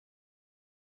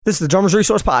This is the Drummers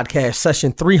Resource Podcast,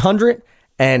 session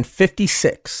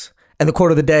 356. And the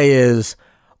quote of the day is,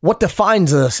 "What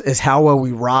defines us is how well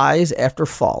we rise after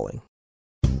falling."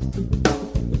 You're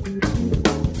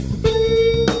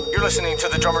listening to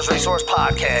the Drummers Resource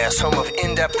Podcast, home of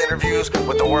in-depth interviews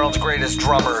with the world's greatest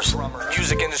drummers,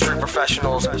 music industry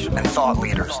professionals, and thought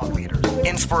leaders.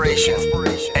 Inspiration,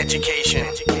 education,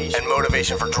 and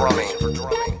motivation for drumming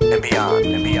and beyond,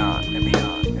 and beyond, and beyond.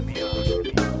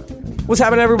 What's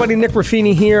happening, everybody? Nick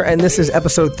Ruffini here, and this is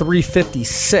episode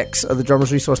 356 of the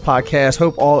Drummers Resource Podcast.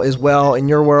 Hope all is well in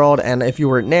your world, and if you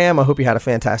were at NAMM, I hope you had a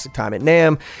fantastic time at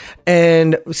NAMM.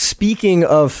 And speaking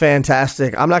of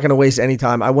fantastic, I'm not going to waste any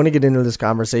time. I want to get into this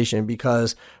conversation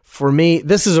because, for me,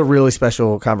 this is a really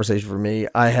special conversation for me.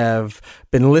 I have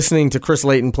been listening to Chris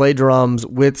Layton play drums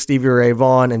with Stevie Ray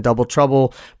Vaughan and Double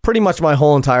Trouble pretty much my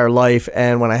whole entire life,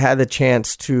 and when I had the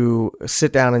chance to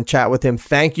sit down and chat with him,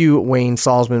 thank you, Wayne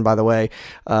Salzman, by the way,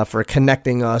 for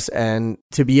connecting us, and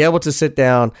to be able to sit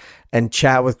down and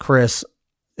chat with Chris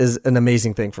is an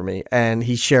amazing thing for me. And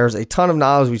he shares a ton of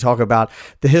knowledge. We talk about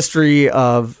the history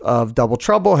of Double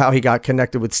Trouble, how he got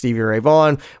connected with Stevie Ray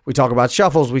Vaughan. We talk about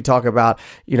shuffles. We talk about,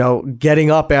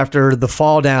 getting up after the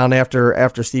fall down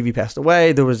after Stevie passed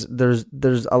away.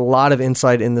 There's a lot of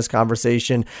insight in this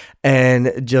conversation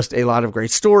and just a lot of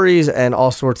great stories and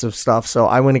all sorts of stuff. So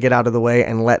I want to get out of the way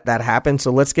and let that happen.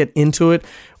 So let's get into it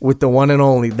with the one and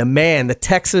only, the man, the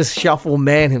Texas Shuffle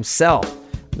man himself,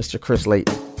 Mr. Chris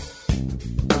Layton.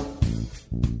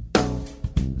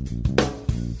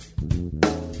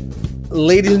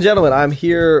 Ladies and gentlemen, I'm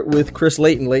here with Chris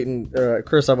Layton.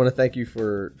 Chris, I want to thank you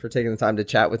for taking the time to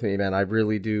chat with me, man. I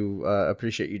really do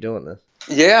appreciate you doing this.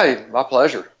 Yeah, my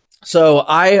pleasure. So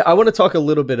I want to talk a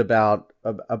little bit about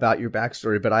your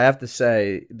backstory, but I have to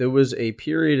say there was a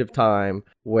period of time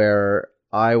where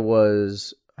I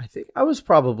think I was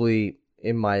probably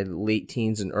in my late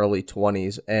teens and early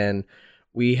 20s, and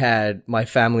my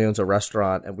family owns a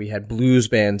restaurant, and we had blues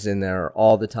bands in there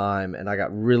all the time. And I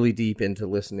got really deep into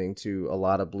listening to a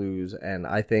lot of blues. And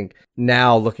I think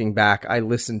now, looking back, I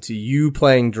listened to you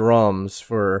playing drums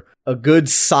for a good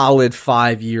solid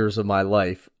 5 years of my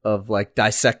life, of like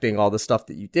dissecting all the stuff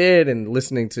that you did and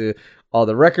listening to all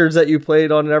the records that you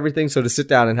played on and everything. So to sit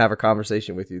down and have a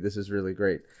conversation with you, this is really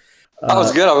great. That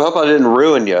was good. I hope I didn't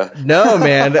ruin you. No,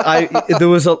 man.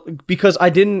 Because I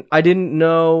didn't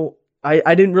know.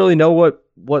 I didn't really know what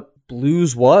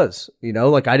blues was,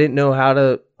 like I didn't know how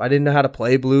to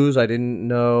play blues. I didn't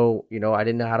know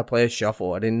how to play a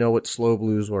shuffle. I didn't know what slow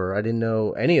blues were. I didn't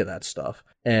know any of that stuff.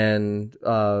 And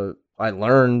I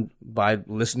learned by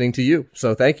listening to you.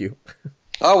 So thank you.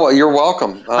 Oh, well, you're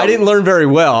welcome. I didn't learn very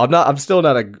well. I'm still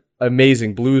not an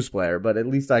amazing blues player, but at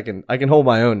least I can hold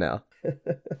my own now.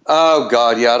 Oh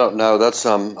God. Yeah. I don't know. That's,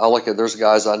 I look at, there's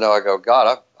guys I know, I go,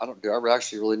 God, do I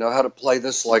actually really know how to play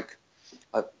this? Like,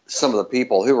 some of the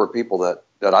people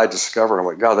that I discovered, I'm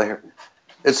like, God,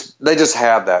 they just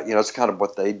have that, it's kind of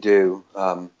what they do.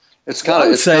 It's kind of, I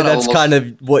would say that's almost kind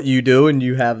of what you do, and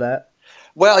you have that.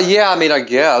 Well, yeah, I mean, I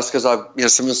guess, because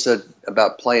someone said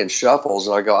about playing shuffles,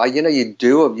 and I go, you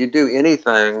do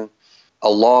anything a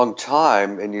long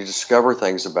time, and you discover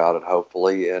things about it,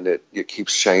 hopefully, and it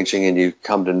keeps changing, and you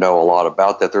come to know a lot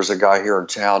about that. There's a guy here in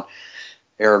town,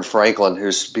 Aaron Franklin,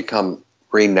 who's become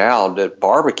renowned at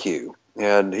barbecue.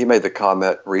 And he made the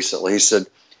comment recently. He said,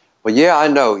 well, yeah, I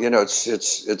know,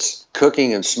 it's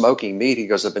cooking and smoking meat. He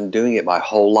goes, I've been doing it my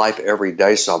whole life every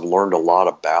day, so I've learned a lot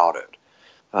about it.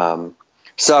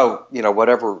 So,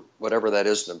 whatever that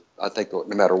is, I think no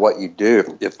matter what you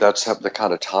do, if that's the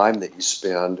kind of time that you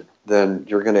spend, then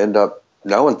you're going to end up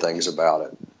knowing things about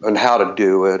it and how to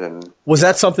do it. And was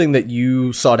that something that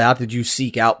you sought out? Did you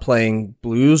seek out playing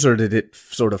blues, or did it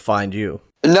sort of find you?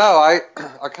 No, I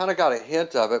kind of got a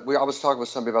hint of it. I was talking with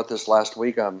somebody about this last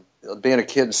week. Being a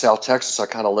kid in South Texas, I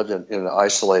kind of lived in an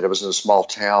isolated. I was in a small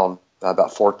town,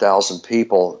 about 4,000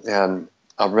 people. And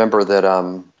I remember that,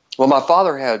 my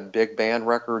father had big band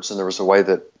records, and there was a way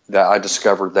that I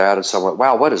discovered that. And so I went,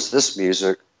 wow, what is this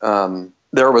music?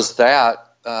 There was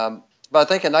that. But I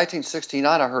think in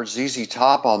 1969, I heard ZZ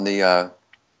Top on the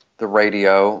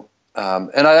radio.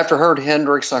 And I after heard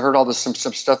Hendrix, I heard all this some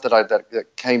stuff that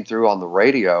came through on the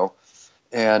radio,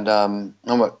 and I'm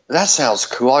like, that sounds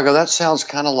cool. I go, that sounds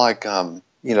kind of like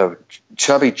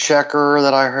Chubby Checker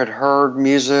that I had heard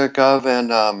music of,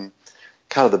 and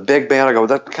kind of the big band. I go,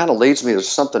 that kind of leads me to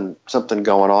something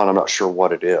going on. I'm not sure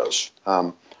what it is,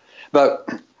 but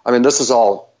I mean, this is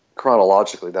all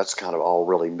chronologically. That's kind of all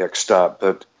really mixed up.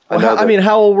 But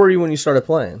how old were you when you started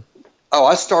playing? Oh,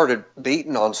 I started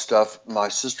beating on stuff my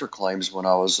sister claims when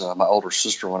I was, my older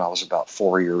sister, when I was about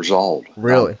 4 years old.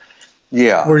 Really?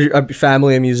 Yeah. Were you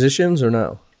family of musicians or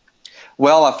no?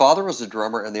 Well, my father was a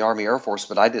drummer in the Army Air Force,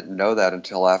 but I didn't know that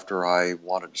until after I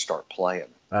wanted to start playing.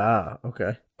 Ah,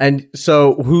 okay. And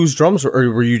so whose drums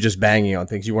were you just banging on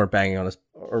things? You weren't banging on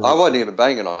I wasn't even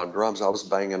banging on drums. I was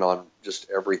banging on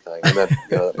just everything. And that,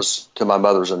 that was to my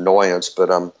mother's annoyance.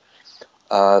 But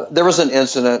there was an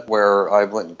incident where I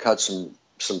went and cut some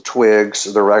twigs.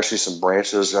 There were actually some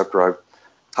branches after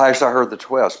I heard The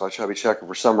Twist by Chubby Checker.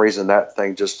 For some reason, that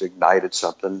thing just ignited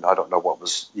something. I don't know what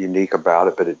was unique about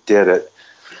it, but it did it.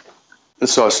 And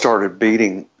so I started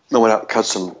beating. I went out and cut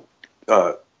some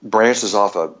branches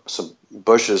off of some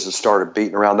bushes and started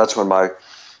beating around. That's when my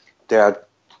dad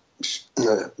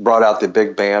brought out the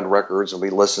big band records, and we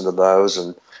listened to those.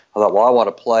 And I thought, well, I want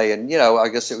to play. And, I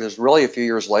guess it was really a few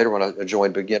years later when I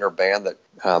joined Beginner Band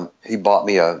that he bought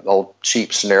me an old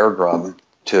cheap snare drum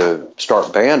to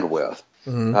start band with.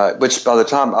 Mm-hmm. Which by the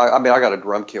time, I got a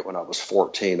drum kit when I was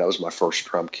 14. That was my first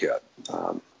drum kit.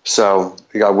 So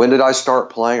when did I start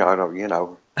playing? I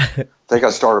don't, I think I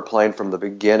started playing from the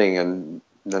beginning and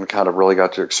then kind of really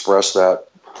got to express that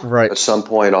at some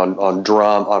point on a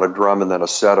drum and then a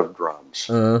set of drums.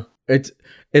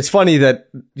 It's funny that,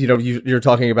 you're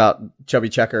talking about Chubby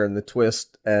Checker and The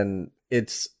Twist, and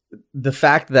it's the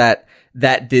fact that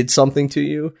did something to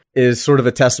you is sort of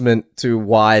a testament to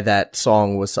why that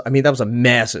song was, that was a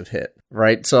massive hit,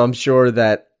 right? So I'm sure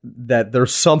that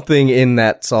there's something in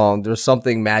that song. There's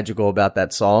something magical about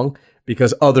that song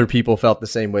because other people felt the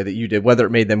same way that you did. Whether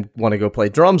it made them want to go play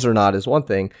drums or not is one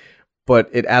thing, but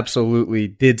it absolutely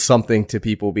did something to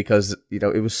people because,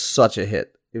 it was such a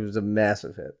hit. It was a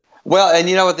massive hit. Well, and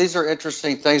what, these are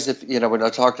interesting things if, when I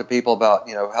talk to people about,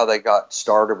 how they got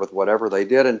started with whatever they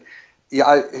did. And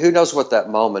who knows what that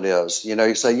moment is?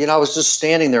 You say, I was just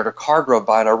standing there and a car drove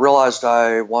by and I realized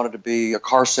I wanted to be a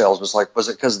car salesman. It's like, was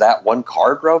it because that one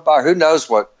car drove by? Who knows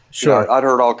what? Sure. I'd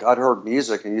heard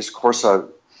music, and of course, to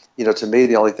me,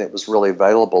 the only thing that was really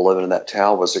available living in that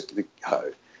town was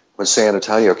when San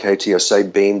Antonio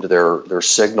KTSA beamed their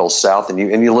signals south, and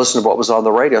you listen to what was on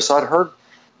the radio. So I'd heard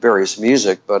various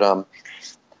music, but I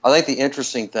think the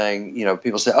interesting thing,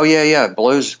 people say, oh yeah,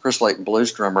 blues, Chris Layton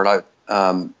blues drummer, and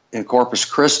I in Corpus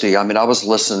Christi. I was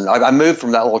listening. I moved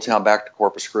from that little town back to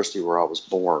Corpus Christi where I was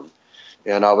born,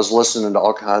 and I was listening to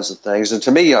all kinds of things. And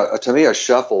to me, a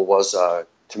shuffle was a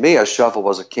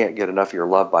 "Can't Get Enough of Your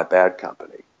Love" by Bad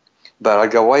Company. But I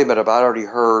go, wait a minute, I'd already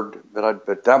heard,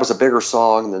 but that was a bigger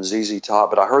song than ZZ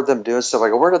Top. But I heard them doing stuff. I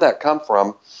go, where did that come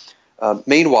from?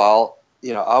 Meanwhile,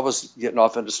 I was getting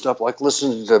off into stuff like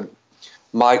listening to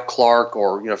Mike Clark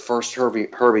or first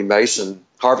Harvey Mason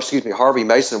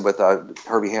with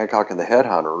Herbie Hancock and the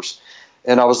Headhunters,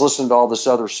 and I was listening to all this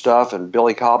other stuff. And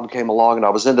Billy Cobham came along, and I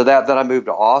was into that. Then I moved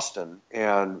to Austin,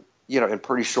 and in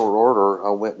pretty short order, I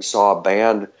went and saw a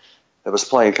band that was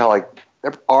playing kind of like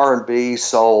R&B,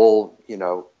 soul,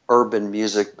 urban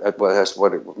music, that's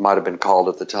what it might have been called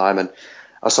at the time. And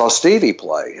I saw Stevie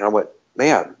play, and I went,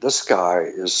 man, this guy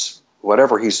is.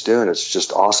 Whatever he's doing, it's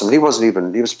just awesome. And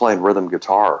he was playing rhythm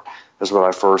guitar is what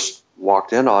I first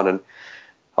walked in on. And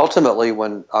ultimately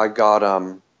when I got,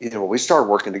 when we started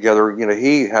working together,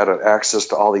 he had access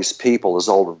to all these people, his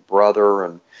older brother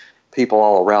and people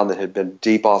all around that had been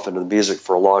deep off into the music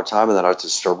for a long time. And then I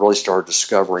just really started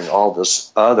discovering all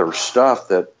this other stuff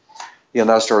that,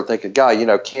 I started thinking,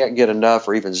 Can't Get Enough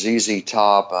or even ZZ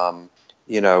Top,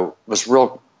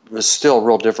 was still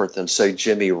real different than say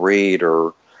Jimmy Reed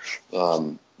or,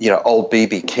 old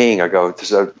B.B. King. I go,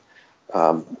 so,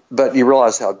 but you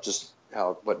realize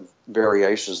what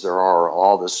variations there are on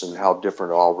all this and how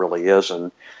different it all really is.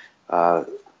 And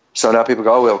so now people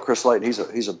go, oh, well, Chris Layton,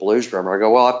 he's a blues drummer. I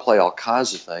go, well, I play all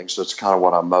kinds of things. So it's kind of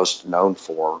what I'm most known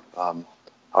for,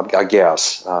 I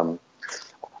guess, or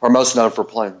most known for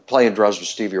playing drums with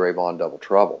Stevie Ray Vaughan, Double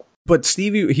Trouble. But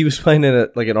Stevie, he was playing in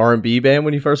an R&B band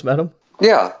when you first met him?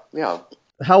 Yeah.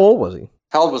 How old was he?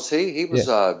 How old was he? He was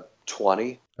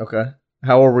 20. Okay.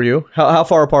 How old were you? How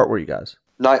far apart were you guys?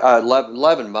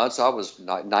 11 months. I was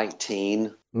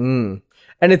 19. And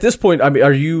at this point,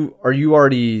 are you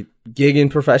already gigging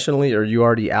professionally? Are you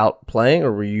already out playing,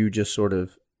 or were you just sort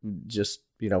of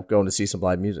going to see some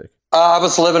live music? I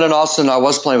was living in Austin. I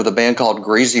was playing with a band called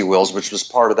Greasy Wheels, which was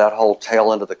part of that whole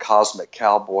tail end of the Cosmic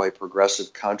Cowboy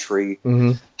progressive country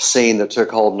scene that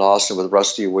took hold in Austin with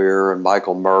Rusty Weir and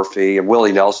Michael Murphy and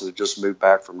Willie Nelson had just moved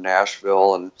back from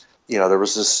Nashville. And, there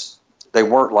was this, they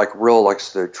weren't like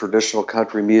the traditional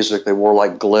country music. They wore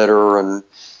like glitter and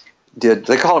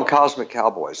they called them Cosmic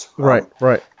Cowboys. Right.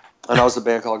 And I was a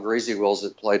band called Greasy Wheels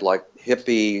that played like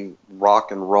hippie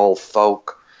rock and roll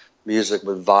folk music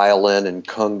with violin and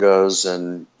congas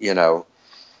and,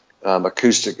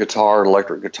 acoustic guitar,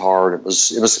 electric guitar, and it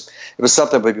was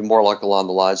something maybe more like along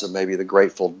the lines of maybe the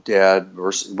Grateful Dead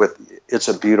versus with "It's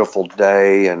a Beautiful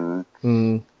Day," and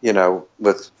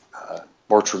with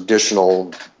more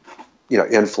traditional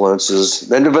influences.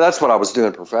 But that's what I was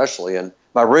doing professionally. And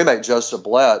my roommate Joe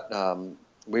Sublette,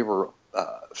 we were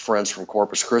friends from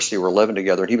Corpus Christi. We were living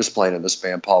together, and he was playing in this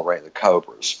band, Paul Ray and the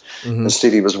Cobras. And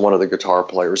Stevie was one of the guitar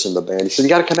players in the band. He said, "You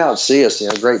got to come out and see us.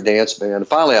 Great dance band." And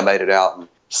finally, I made it out and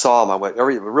saw him. I went,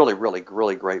 really, really,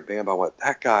 really great band. But I went,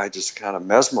 that guy just kind of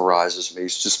mesmerizes me.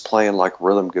 He's just playing like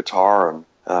rhythm guitar,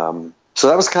 and so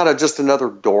that was kind of just another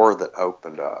door that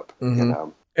opened up.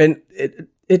 And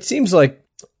it seems like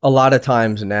a lot of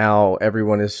times now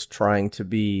everyone is trying to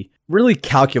be really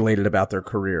calculated about their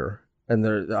career. And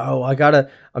they're,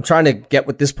 I'm trying to get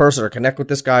with this person or connect with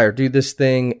this guy or do this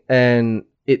thing. And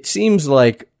it seems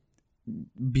like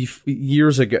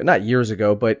years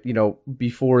ago, but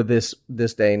before this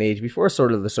day and age, before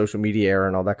sort of the social media era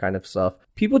and all that kind of stuff,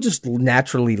 people just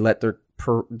naturally let their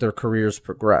careers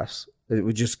progress. It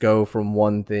would just go from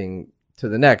one thing to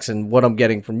the next. And what I'm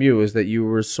getting from you is that you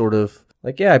were sort of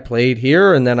like, I played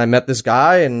here and then I met this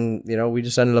guy and, we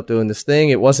just ended up doing this thing.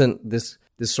 It wasn't this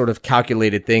sort of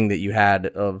calculated thing that you had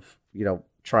of,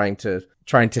 trying to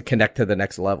connect to the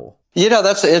next level.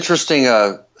 That's an interesting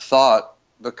thought,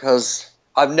 because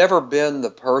I've never been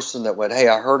the person that went, "Hey,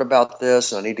 I heard about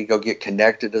this and I need to go get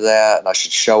connected to that, and I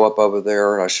should show up over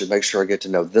there and I should make sure I get to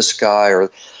know this guy." Or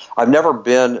I've never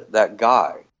been that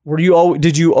guy.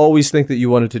 Did you always think that you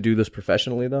wanted to do this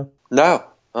professionally though? No.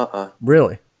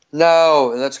 Really?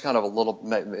 No, and that's kind of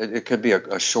it could be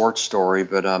a short story,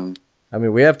 but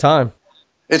we have time.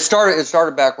 It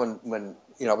started back when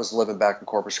I was living back in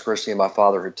Corpus Christi, and my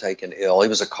father had taken ill. He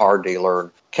was a car dealer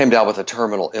and came down with a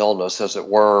terminal illness, as it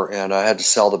were, and I had to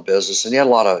sell the business. And he had a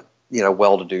lot of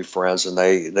well-to-do friends, and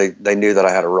they knew that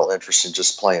I had a real interest in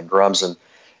just playing drums. And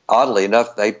oddly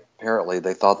enough, they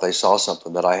thought they saw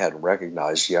something that I hadn't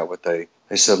recognized yet. They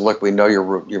said, "Look, we know you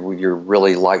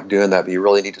really like doing that, but you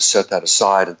really need to set that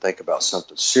aside and think about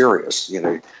something serious.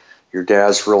 Your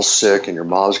dad's real sick and your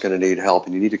mom's going to need help,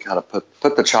 and you need to kind of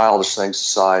put the childish things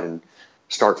aside and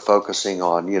start focusing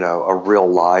on, a real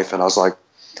life." And I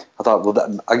thought,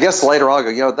 well, I guess later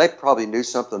on, they probably knew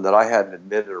something that I hadn't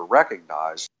admitted or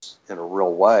recognized in a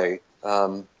real way.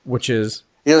 Which is?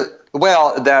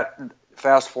 That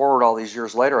fast forward all these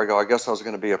years later, I guess I was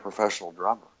going to be a professional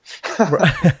drummer.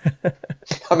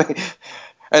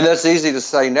 And that's easy to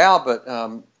say now, but,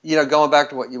 going back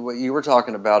to what you were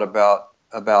talking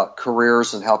about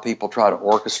careers and how people try to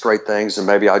orchestrate things, and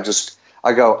maybe I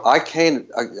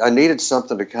needed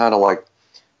something to kind of like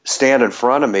stand in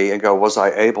front of me and go, was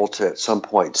I able to at some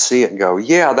point see it and go,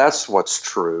 yeah, that's what's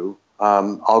true.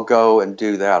 I'll go and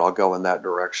do that. I'll go in that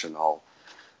direction.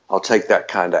 I'll take that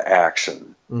kind of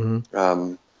action.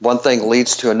 One thing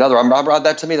leads to another.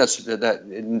 That to me,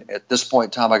 at this point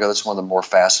in time, I go, that's one of the more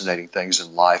fascinating things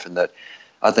in life, and that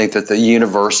I think that the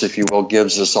universe, if you will,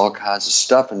 gives us all kinds of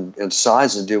stuff and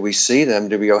signs. And do we see them?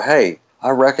 Do we go, "Hey,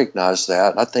 I recognize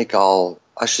that. I think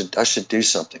I should do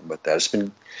something with that. It's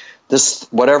been this,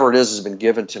 whatever it is, has been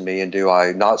given to me, and do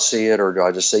I not see it, or do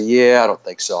I just say, yeah, I don't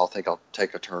think so. I think I'll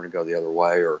take a turn and go the other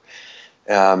way." Or,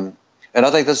 and I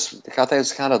think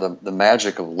it's kind of the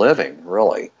magic of living,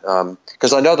 really,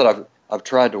 because I know that I've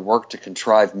tried to work to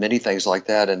contrive many things like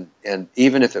that, and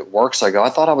even if it works, I go, I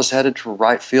thought I was headed to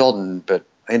right field, but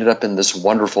I ended up in this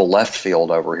wonderful left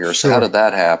field over here. So how did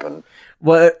that happen?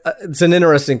 Well, it's an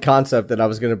interesting concept that I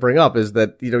was going to bring up, is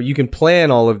that, you can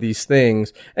plan all of these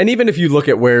things. And even if you look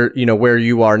at where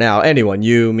you are now, anyone,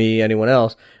 you, me, anyone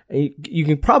else, you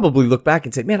can probably look back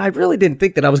and say, man, I really didn't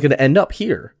think that I was going to end up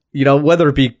here. Whether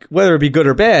it be good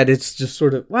or bad, it's just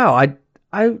sort of, wow, I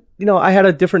had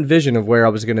a different vision of where I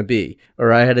was going to be,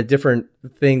 or I had a different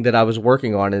thing that I was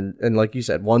working on. And like you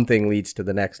said, one thing leads to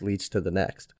the next.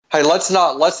 Hey, let's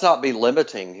not be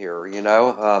limiting here.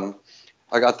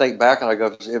 I think back and I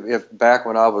go, if back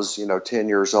when I was, 10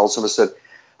 years old, someone said,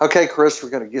 "Okay, Chris, we're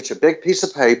going to get you a big piece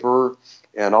of paper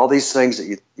and all these things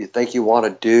that you think you want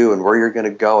to do and where you're going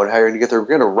to go and how you're going to get there. We're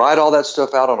going to write all that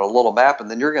stuff out on a little map, and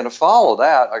then you're going to follow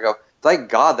that." I go, thank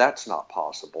God that's not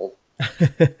possible.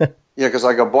 Because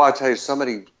I go, boy, I tell you, so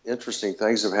many interesting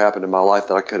things have happened in my life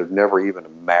that I could have never even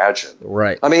imagined.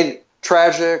 Right.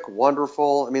 Tragic,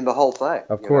 wonderful. The whole thing.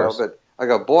 Of course. But I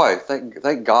go, boy,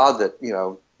 thank God that,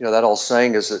 that old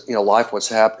saying is that, life was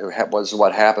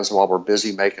what happens while we're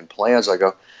busy making plans. I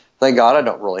go, thank God I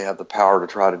don't really have the power to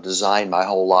try to design my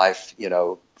whole life,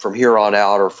 from here on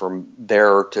out or from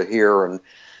there to here. And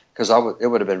because it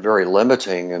would have been very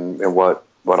limiting in what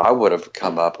I would have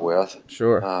come up with.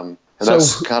 Sure. And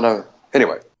that's kind of,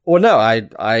 anyway. Well, no,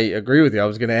 I agree with you. I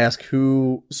was going to ask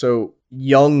so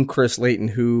young Chris Layton,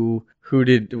 who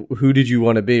did you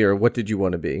want to be, or what did you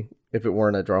want to be if it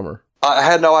weren't a drummer? I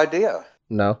had no idea.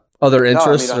 No other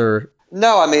interests or.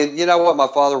 No, I mean, you know what my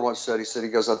father once said? He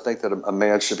goes, I think that a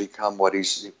man should become what he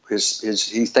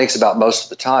thinks about most of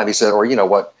the time. He said, or, you know,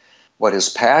 what his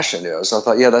passion is. I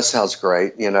thought, yeah, that sounds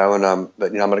great, you know,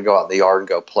 but, you know, I'm going to go out in the yard and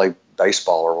go play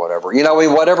baseball or whatever, you know, I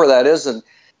mean, whatever that is. And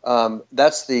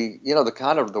that's the, you know, the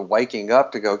kind of the waking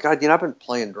up to go, God, you know, I've been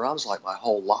playing drums like my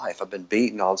whole life. I've been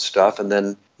beating on stuff. And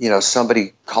then, you know,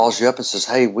 somebody calls you up and says,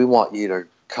 hey, we want you to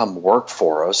come work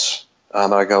for us.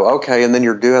 And I go, okay. And then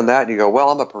you're doing that and you go, well,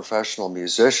 I'm a professional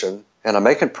musician and I'm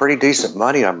making pretty decent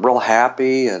money. I'm real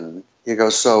happy. And you go,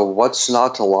 so what's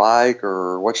not to like,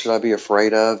 or what should I be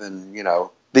afraid of? And, you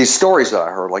know, these stories that I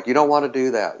heard, like, you don't want to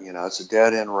do that. You know, it's a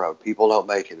dead end road. People don't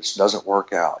make it. It doesn't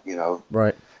work out, you know.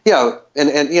 Right. You know,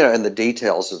 and you know, and the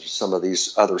details of some of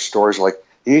these other stories, like,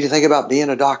 you need to think about being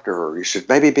a doctor, or you should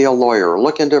maybe be a lawyer, or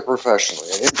look into it professionally.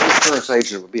 An insurance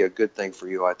agent would be a good thing for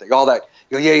you, I think. All that,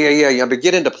 you go, yeah, but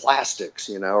get into plastics,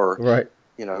 you know, or, right.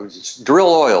 You know, just drill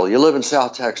oil. You live in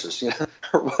South Texas, you know,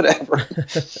 or whatever.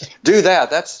 Do that.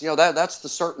 That's, you know, that's the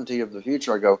certainty of the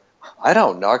future. I go, I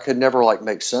don't know. I could never like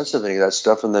make sense of any of that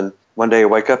stuff. And then one day you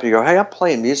wake up and you go, hey, I'm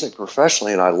playing music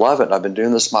professionally and I love it. And I've been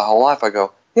doing this my whole life. I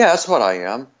go, yeah, that's what I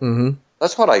am. Mm-hmm.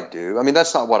 That's what I do. I mean,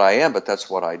 that's not what I am, but that's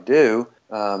what I do.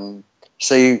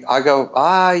 See, I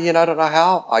go, you know, I don't know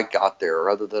how I got there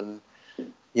other than,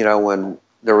 you know, when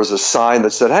there was a sign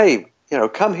that said, hey, you know,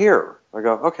 come here. I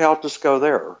go, okay, I'll just go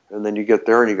there. And then you get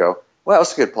there and you go, well,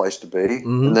 that's a good place to be.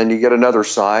 Mm-hmm. And then you get another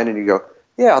sign and you go,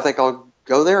 yeah, I think I'll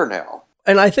go there now.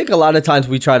 And I think a lot of times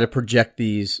we try to project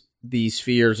these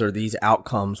fears or these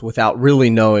outcomes without really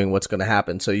knowing what's going to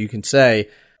happen. So you can say,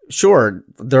 sure,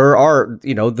 there are,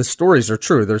 you know, the stories are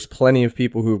true. There's plenty of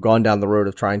people who've gone down the road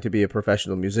of trying to be a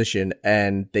professional musician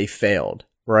and they failed,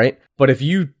 right? But if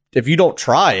you don't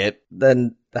try it,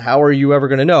 then how are you ever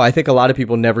going to know? I think a lot of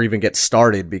people never even get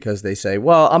started because they say,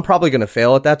 well, I'm probably going to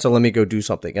fail at that, so let me go do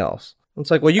something else.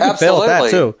 It's like, well, you can fail at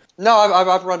that too. No,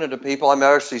 I've run into people. I mean,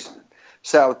 I actually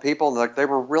sat with people and like they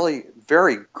were really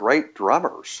very great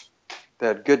drummers. They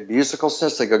had good musical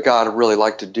sense. They go, God, I'd really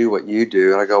like to do what you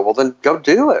do. And I go, well, then go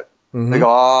do it. Mm-hmm. They go,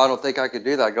 I don't think I could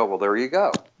do that. I go, well, there you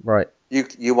go. Right.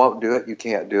 You won't do it. You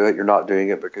can't do it. You're not doing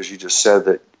it because you just said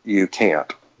that you can't.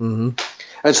 Mm-hmm.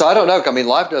 And so I don't know. I mean,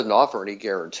 life doesn't offer any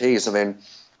guarantees. I mean,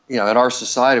 you know, in our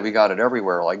society, we got it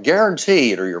everywhere, like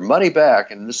guaranteed or your money back,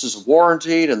 and this is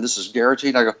warranted and this is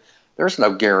guaranteed. And I go, there's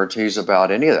no guarantees about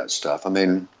any of that stuff. I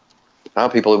mean, I know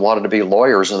people who wanted to be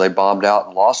lawyers and they bombed out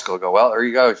in law school go, well, there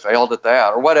you go, you failed at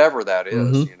that, or whatever that is,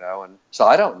 mm-hmm. you know. And so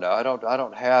I don't know. I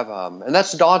don't have, and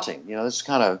that's daunting. You know,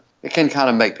 it can kind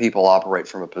of make people operate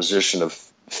from a position of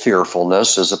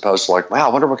fearfulness as opposed to like, wow,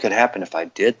 I wonder what could happen if I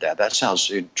did that. That sounds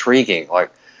intriguing.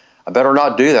 Like, I better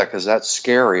not do that because that's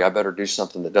scary. I better do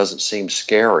something that doesn't seem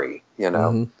scary, you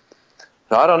know. Mm-hmm.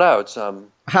 So I don't know. It's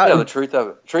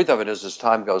the truth of it is, as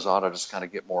time goes on, I just kind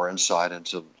of get more insight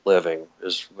into living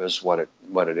is what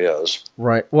it is.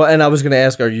 Right. Well, and I was going to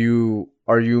ask, are you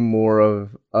more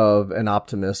of an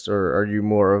optimist, or are you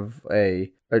more of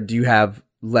or do you have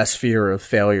less fear of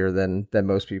failure than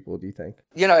most people, do you think?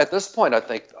 You know, at this point, I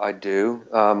think I do.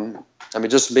 I mean,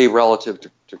 just to be relative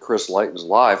to Chris Layton's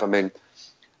life, I mean,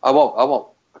 I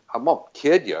won't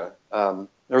kid you.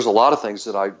 There's a lot of things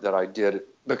that I did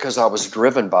because I was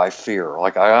driven by fear.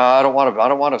 Like I don't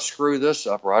want to screw this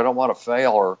up, or I don't want to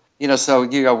fail, or you know. So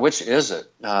you know, which is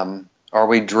it? Are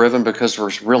we driven because we're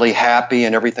really happy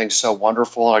and everything's so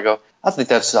wonderful? And I go, I think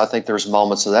there's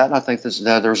moments of that, and I think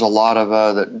there's a lot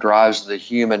of that drives the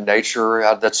human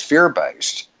nature that's fear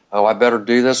based. Oh, I better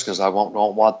do this because I don't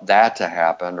want that to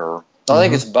happen, or I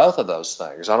think it's both of those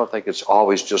things. I don't think it's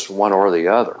always just one or the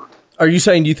other. Are you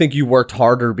saying, do you think you worked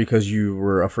harder because you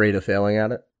were afraid of failing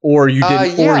at it? Or you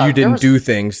didn't do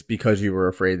things because you were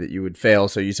afraid that you would fail,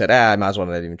 so you said, I might as well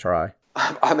not even try?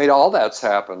 I mean, all that's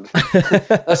happened.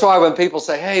 That's why when people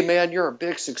say, hey, man, you're a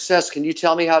big success, can you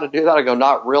tell me how to do that? I go,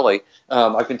 not really.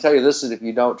 I can tell you this, is if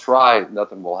you don't try,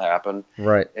 nothing will happen.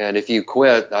 Right. And if you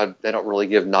quit, they don't really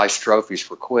give nice trophies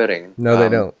for quitting. No, they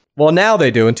don't. Well, now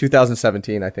they do in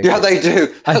 2017, I think. Yeah, they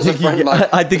do. I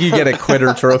think you get a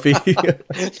quitter trophy.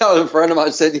 A friend of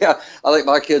mine said, yeah, I think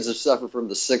my kids have suffered from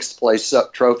the 6th place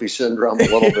trophy syndrome a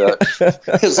little bit.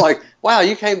 It's like, wow,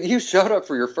 you showed up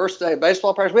for your first day of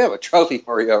baseball practice. We have a trophy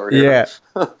for you over here.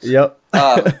 Yeah. Yep.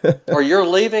 Or you're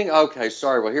leaving? Okay,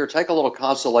 sorry. Well, here, take a little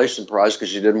consolation prize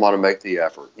because you didn't want to make the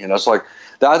effort. You know, it's like,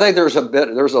 I think there's a bit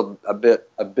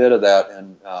of that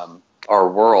in our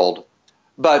world.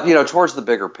 But, you know, towards the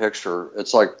bigger picture,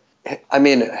 it's like I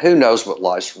mean, who knows what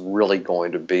life's really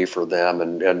going to be for them,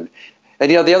 and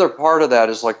the other part of that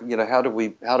is like, how do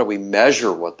we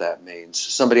measure what that means?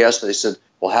 Somebody asked me, they said,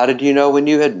 well, how did you know when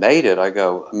you had made it? I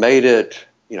go, made it.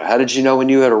 How did you know when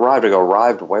you had arrived? I go,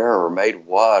 arrived where, or made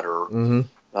what, or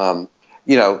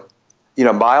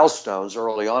milestones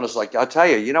early on is like, I tell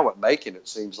you, what making it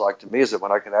seems like to me is that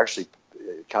when I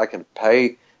can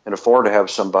pay and afford to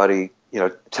have somebody,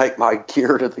 take my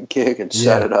gear to the gig and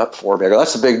set it up for me. I go,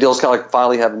 that's a big deal. It's kind of like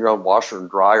finally having your own washer and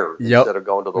dryer instead of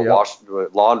going to the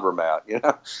laundromat,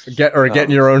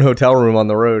 Getting your own hotel room on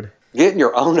the road. Getting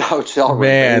your own hotel room.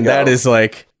 Man, that is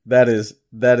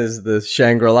the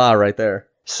Shangri-La right there.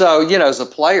 So, as a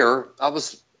player, I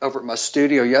was over at my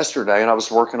studio yesterday and I was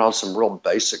working on some real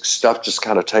basic stuff, just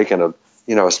kind of taking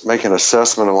making an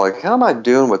assessment of like, how am I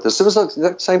doing with this? It was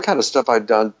the same kind of stuff I'd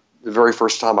done the very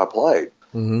first time I played,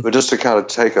 but just to kind of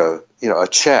take a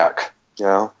check,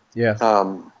 Yeah.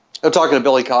 I'm talking to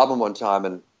Billy Cobham one time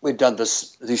and we'd done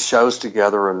these shows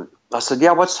together and I said,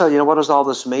 yeah, what does all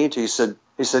this mean to you?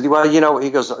 He said, well, he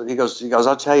goes,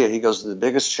 I'll tell you, he goes, the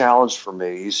biggest challenge for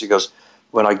me, he goes,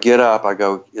 when I get up, I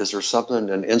go, is there something,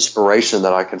 an inspiration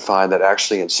that I can find that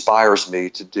actually inspires me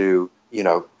to do,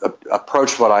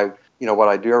 approach what I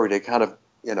do every day kind of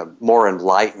in a more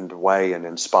enlightened way and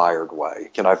inspired way?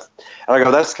 And I go,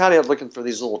 that's kind of looking for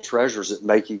these little treasures that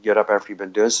make you get up after you've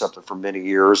been doing something for many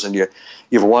years and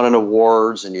you've won an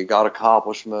awards and you got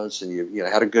accomplishments and you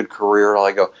had a good career. And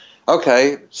I go,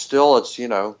 okay, still it's,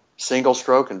 single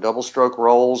stroke and double stroke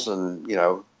rolls and,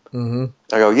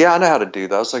 I go, yeah, I know how to do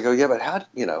those. I go, yeah, but how, do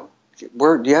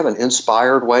you have an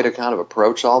inspired way to kind of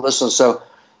approach all this? And so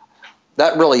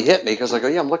that really hit me because I go,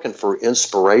 yeah, I'm looking for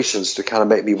inspirations to kind of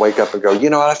make me wake up and go,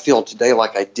 I feel today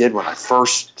like I did when I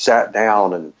first sat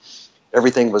down and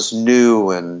everything was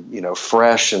new and,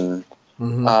 fresh. And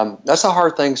that's a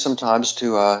hard thing sometimes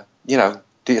to,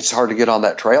 it's hard to get on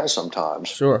that trail sometimes.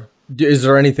 Sure. Is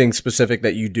there anything specific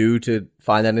that you do to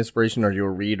find that inspiration? Are you a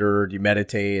reader? Do you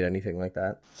meditate? Anything like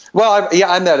that? Well,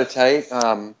 I meditate.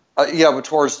 But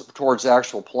towards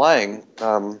actual playing,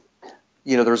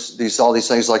 there's all these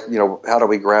things like, how do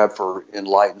we grab for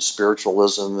enlightened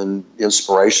spiritualism and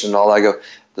inspiration and all that? I go,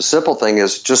 the simple thing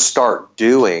is just start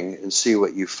doing and see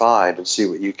what you find and see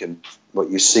what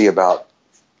you see about,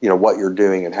 what you're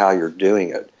doing and how you're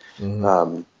doing it.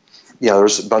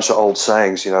 There's a bunch of old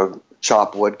sayings,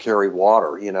 chop wood, carry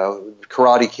water,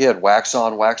 Karate Kid, wax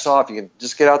on, wax off. You can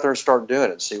just get out there and start doing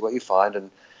it and see what you find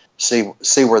and see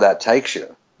where that takes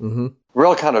you.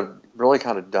 Really kind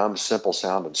of dumb, simple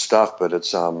sounding stuff, but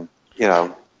it's, I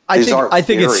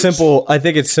think it's simple. I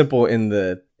think it's simple in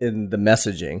the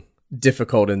messaging,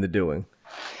 difficult in the doing.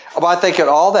 Well, I think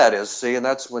all that is, and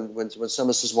that's when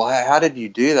someone says, well, how did you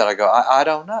do that? I go, I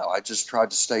don't know. I just tried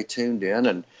to stay tuned in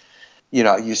and,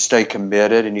 you stay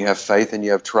committed and you have faith and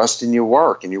you have trust in your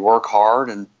work and you work hard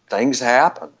and things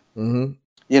happen.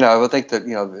 I think that,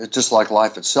 it's just like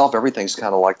life itself. Everything's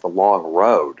kind of like the long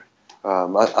road.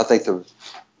 I think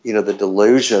the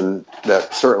delusion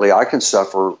that certainly I can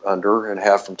suffer under and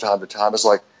have from time to time is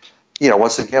like,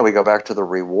 once again, we go back to the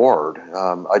reward.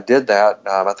 I did that.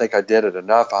 I think I did it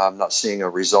enough. I'm not seeing a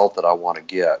result that I want to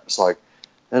get. It's like,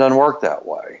 it doesn't work that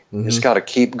way. You just got to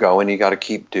keep going. You got to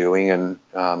keep doing.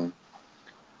 And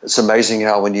it's amazing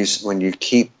how when you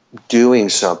keep doing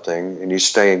something and you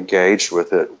stay engaged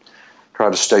with it, try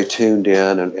to stay tuned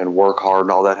in and work hard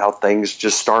and all that, how things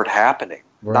just start happening.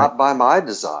 Right. Not by my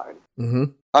design.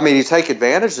 I mean, you take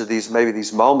advantage of these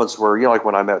moments where, like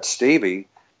when I met Stevie,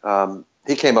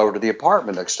 he came over to the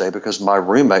apartment next day because my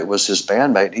roommate was his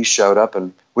bandmate. He showed up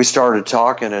and we started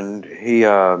talking and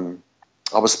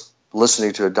I was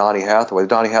listening to a Donny Hathaway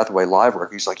live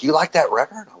record. He's like, you like that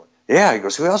record? I went, yeah. He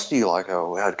goes, who else do you like?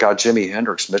 Oh, God, Jimi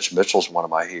Hendrix. Mitch Mitchell's one of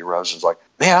my heroes. It's like,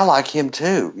 man, I like him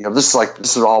too. We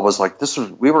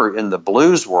were in the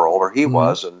blues world, or he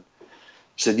was, and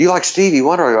said, you like Stevie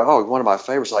Wonder? I go, oh, one of my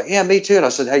favorites. Like, yeah, me too. And I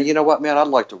said, hey, you know what, man, I'd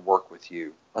like to work with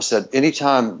you. I said,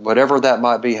 anytime, whatever that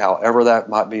might be, however that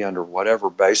might be, under whatever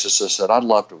basis, I said, I'd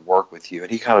love to work with you.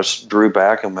 And he kind of drew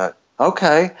back and went,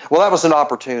 okay. Well, that was an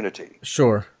opportunity.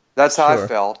 Sure. That's how I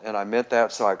felt, and I meant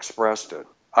that, so I expressed it.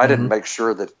 I didn't make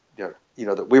sure that,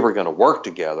 that we were going to work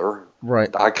together. Right.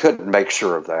 I couldn't make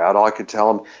sure of that. All I could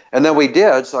tell him. And then we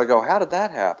did, so I go, how did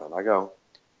that happen? I go,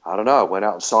 I don't know. I went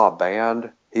out and saw a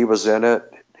band. He was in it.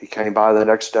 He came by the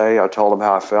next day. I told him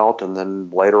how I felt, and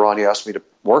then later on he asked me to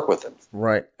work with him.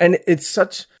 Right. And it's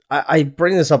such – I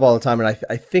bring this up all the time, and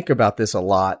I think about this a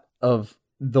lot, of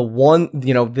the one –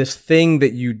 this thing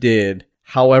that you did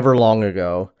however long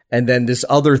ago, and then this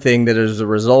other thing that is a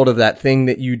result of that thing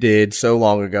that you did so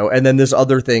long ago, and then this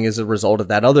other thing is a result of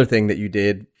that other thing that you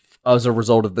did as a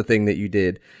result of the thing that you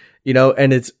did, you know,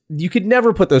 and you could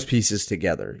never put those pieces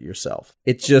together yourself.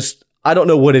 It's just, I don't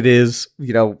know what it is,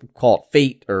 you know, call it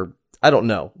fate or I don't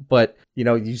know, but you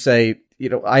know, you say, you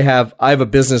know, I have a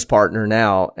business partner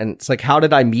now, and it's like, how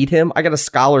did I meet him? I got a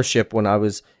scholarship when I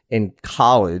was in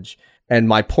college, and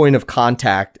my point of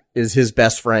contact is his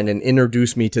best friend and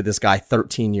introduced me to this guy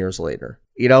 13 years later.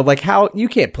 You know, like how you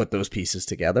can't put those pieces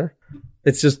together.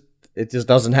 It just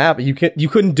doesn't happen. You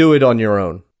couldn't do it on your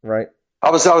own, right? I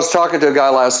was talking to a guy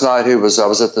last night I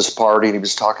was at this party, and he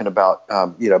was talking about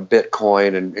you know,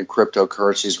 Bitcoin and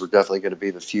cryptocurrencies were definitely going to be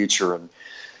the future, and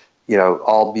you know,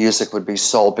 all music would be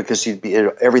sold because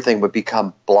everything would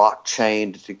become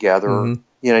blockchained together. Mm-hmm.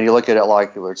 You know, you look at it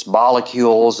like it's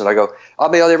molecules, and I go, I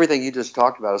mean, everything you just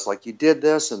talked about is like you did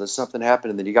this, and then something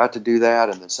happened, and then you got to do that,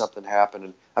 and then something happened,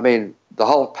 and I mean, the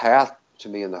whole path to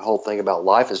me and the whole thing about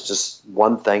life is just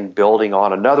one thing building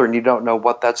on another, and you don't know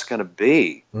what that's going to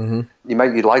be.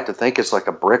 Mm-hmm. You'd like to think it's like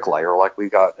a bricklayer, like we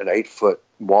got an 8-foot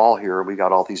wall here, we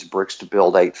got all these bricks to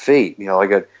build 8 feet. You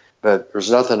know, but there's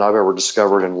nothing I've ever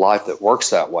discovered in life that works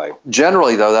that way.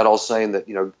 Generally, though, that old saying that,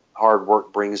 you know, hard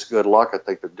work brings good luck, I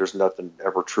think that there's nothing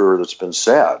ever truer that's been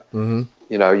said. Mm-hmm.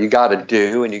 You know, you got to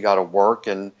do and you got to work,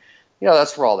 and you know,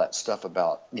 that's where all that stuff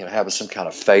about, you know, having some kind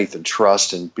of faith and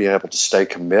trust and being able to stay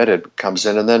committed comes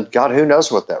in. And then, God, who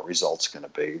knows what that result's going to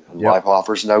be? And life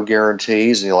offers no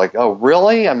guarantees. And you're like, oh,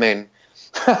 really? I mean,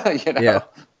 you know,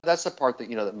 that's the part that,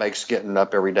 you know, that makes getting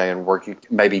up every day and working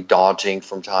maybe daunting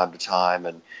from time to time.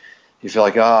 And you feel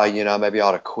like, you know, maybe I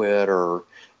ought to quit, or,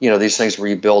 you know, these things where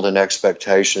you build in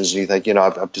expectations and you think, you know,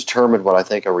 I've determined what I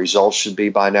think a result should be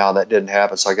by now, and that didn't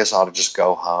happen, so I guess I ought to just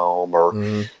go home. Or,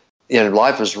 you know,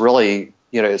 life is really,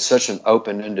 you know, it's such an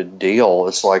open-ended deal.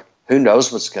 It's like, who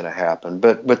knows what's going to happen?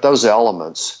 But with those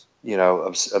elements, you know,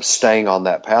 of staying on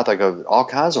that path, I go, all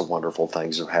kinds of wonderful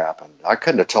things have happened. I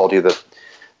couldn't have told you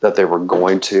that they were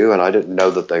going to, and I didn't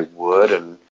know that they would.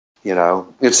 And, you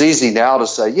know, it's easy now to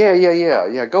say,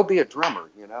 yeah, go be a drummer,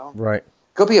 you know? Right.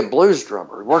 Go be a blues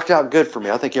drummer. It worked out good for me.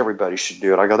 I think everybody should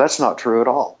do it. I go, that's not true at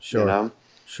all. Sure. You know?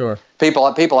 Sure.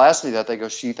 People ask me that. They go,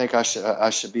 "Do you think I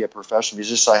should be a professional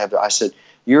musician?" I said,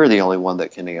 "You're the only one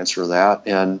that can answer that.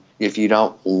 And if you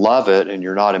don't love it and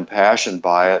you're not impassioned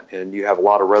by it and you have a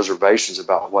lot of reservations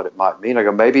about what it might mean," I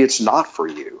go, "Maybe it's not for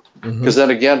you." Because then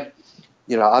again,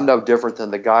 you know, I'm no different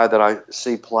than the guy that I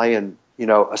see playing, you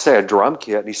know, say a drum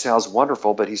kit, and he sounds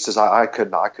wonderful, but he says, I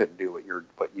couldn't do what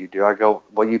you do. I go,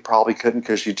 well, you probably couldn't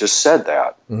because you just said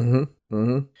that.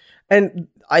 And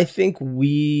I think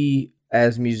we,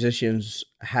 as musicians,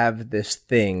 have this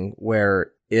thing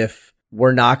where if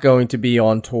we're not going to be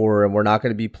on tour and we're not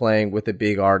going to be playing with a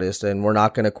big artist and we're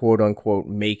not going to quote unquote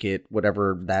make it,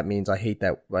 whatever that means. I hate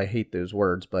those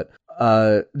words, but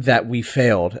that we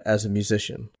failed as a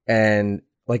musician. And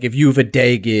like, if you have a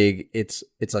day gig, it's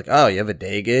like, oh, you have a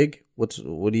day gig? What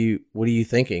are you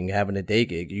thinking having a day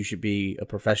gig? You should be a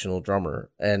professional drummer.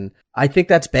 And I think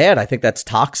that's bad. I think that's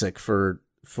toxic for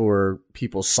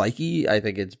people's psyche. I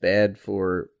think it's bad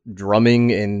for drumming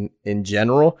in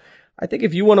general. I think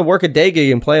if you want to work a day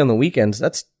gig and play on the weekends,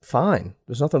 that's fine.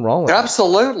 There's nothing wrong with that.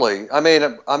 Absolutely. I mean,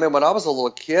 when I was a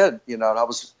little kid, you know, and I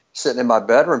was sitting in my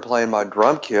bedroom playing my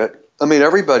drum kit, I mean,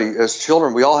 everybody, as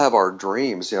children, we all have our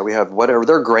dreams. You know, we have whatever.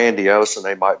 They're grandiose, and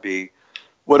they might be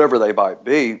whatever they might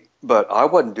be. But I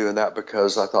wasn't doing that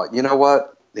because I thought, you know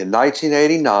what? In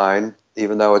 1989,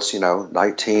 even though it's, you know,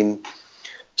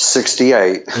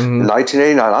 1968, in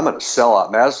 1989, I'm going to sell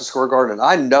out Madison Square Garden, and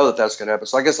I know that that's going to happen.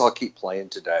 So I guess I'll keep playing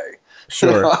today.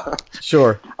 Sure,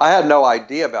 sure. I had no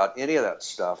idea about any of that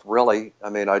stuff, really.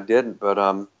 I mean, I didn't, but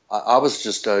I was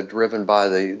just driven by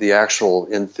the actual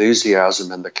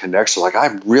enthusiasm and the connection. Like,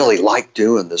 I really like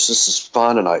doing this. This is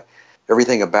fun, and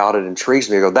everything about it intrigues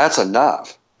me. I go, that's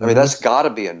enough. I mean, that's got to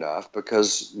be enough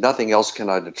because nothing else can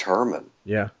I determine.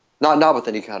 Yeah. Not with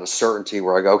any kind of certainty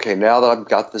where I go, okay, now that I've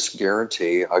got this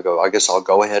guarantee, I guess I'll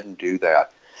go ahead and do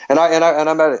that. And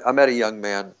I met a young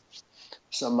man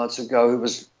some months ago who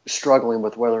was struggling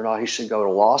with whether or not he should go to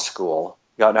law school,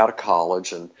 gotten out of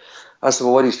college, and I said,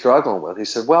 well, what are you struggling with? He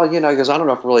said, well, you know, because I don't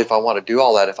know if I want to do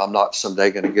all that if I'm not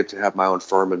someday going to get to have my own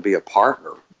firm and be a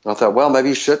partner. And I thought, well, maybe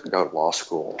you shouldn't go to law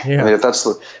school. Yeah. I mean, if that's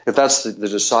the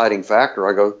deciding factor,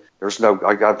 I go,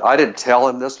 I didn't tell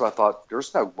him this, but I thought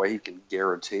there's no way he can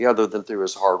guarantee other than through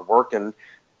his hard work, and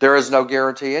there is no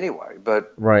guarantee anyway.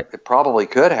 But it probably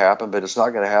could happen, but it's not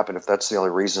going to happen if that's the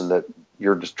only reason that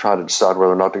you're just trying to decide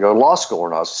whether or not to go to law school or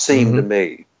not. It seemed to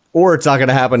me. Or it's not going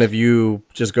to happen if you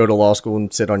just go to law school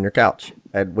and sit on your couch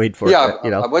and wait for it. You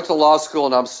know? I went to law school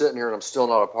and I'm sitting here and I'm still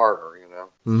not a partner, you know.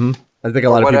 I think a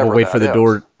lot of people wait for the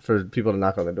door, for people to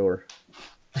knock on the door.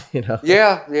 You know?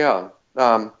 Yeah.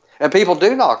 And people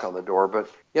do knock on the door, but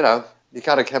you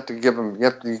kind of have to give them.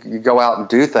 You go out and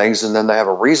do things, and then they have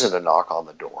a reason to knock on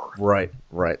the door. Right.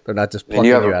 They're not just plucking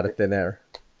you out of thin air.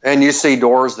 And you see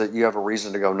doors that you have a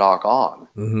reason to go knock on.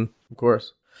 Mm-hmm. Of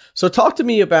course. So talk to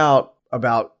me about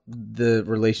the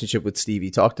relationship with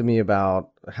Stevie. Talk to me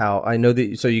about how, I know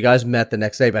that, so you guys met the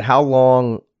next day, but how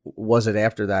long was it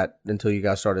after that until you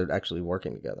guys started actually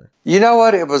working together? You know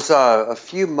what? It was a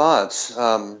few months.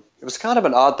 It was kind of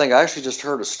an odd thing. I actually just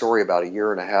heard a story about a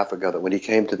year and a half ago that when he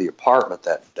came to the apartment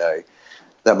that day,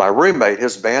 that my roommate,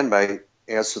 his bandmate,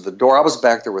 answered the door. I was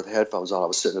back there with headphones on. I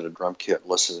was sitting at a drum kit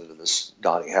listening to this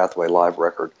Donny Hathaway live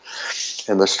record.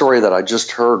 And the story that I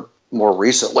just heard more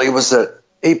recently was that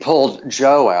he pulled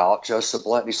Joe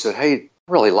Sublette, and he said, hey, I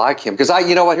really like him. Because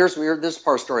here's this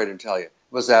part of the story I didn't tell you,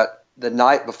 was that the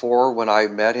night before when I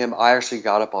met him, I actually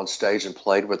got up on stage and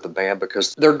played with the band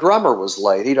because their drummer was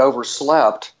late. He'd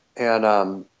overslept,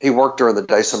 and he worked during the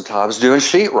day sometimes doing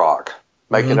sheetrock,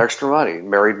 making extra money,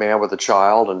 married man with a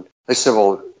child. And they said,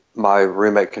 well, my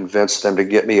roommate convinced them to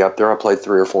get me up there. I played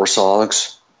 3 or 4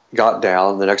 songs, got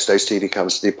down. The next day, Stevie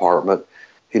comes to the apartment.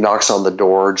 He knocks on the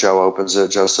door. Joe opens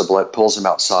it. Joe Sublette pulls him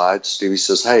outside. Stevie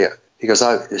says, hey, he goes,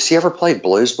 has he ever played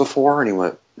blues before? And he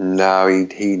went, no,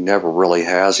 he never really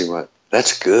has. He went,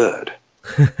 that's good.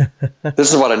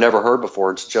 This is what I never heard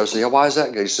before. Joe said, yeah, why is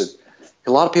that good? He said,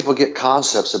 a lot of people get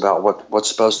concepts about what's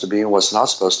supposed to be and what's not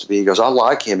supposed to be. He goes, I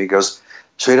like him. He goes,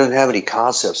 so he doesn't have any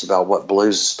concepts about what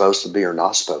blues is supposed to be or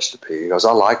not supposed to be. He goes,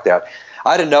 I like that.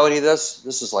 I didn't know any of this.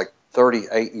 This is like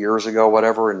 38 years ago,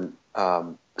 whatever.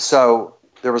 And so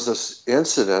there was this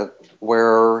incident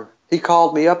where he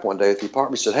called me up one day at the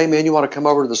apartment. He said, hey, man, you want to come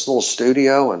over to this little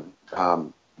studio?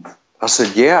 And I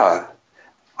said, yeah.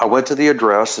 I went to the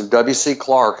address, and W.C.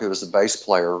 Clark, who was the bass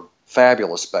player,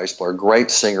 fabulous bass player,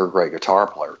 great singer, great guitar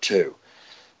player, too,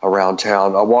 around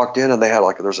town. I walked in, and they had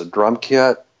there's a drum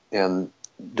kit, and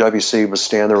W.C. was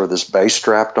standing there with his bass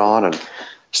strapped on, and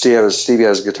Stevie had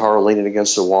his guitar leaning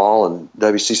against the wall, and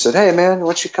W.C. said, hey, man, why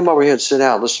don't you come over here and sit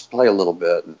down? Let's play a little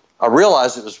bit. And I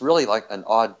realized it was really like an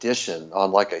audition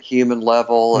on like a human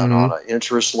level and on an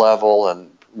interest level and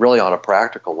really on a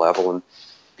practical level. And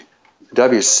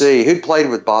W.C., who'd played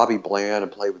with Bobby Bland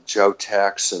and played with Joe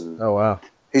Tex, and oh wow,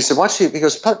 he said, "He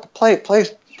goes, play."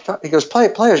 He goes, play.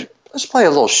 Let's play a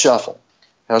little shuffle.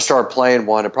 And I started playing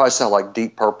one. It probably sounded like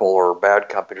Deep Purple or Bad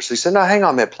Company. So he said, "No, hang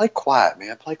on, man. Play quiet,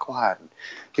 man. Play quiet." And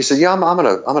he said, "Yeah, I'm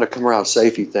gonna come around and say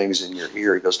a few things in your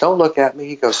ear." He goes, "Don't look at me."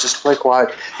 He goes, "Just play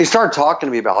quiet." He started talking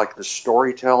to me about like the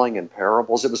storytelling and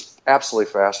parables. It was absolutely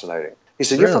fascinating. He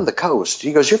said, "You're from the coast."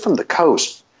 He goes, "You're from the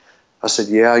coast." I said,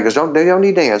 "Yeah." He goes, "Don't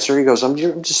need to answer." He goes, I'm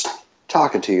just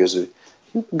talking to you.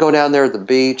 You can go down there at the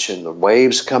beach and the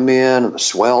waves come in and the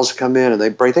swells come in and they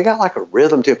break. They got like a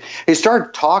rhythm to it. He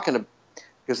started talking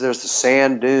because there's the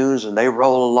sand dunes and they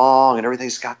roll along and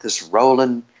everything's got this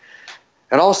rolling.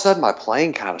 And all of a sudden my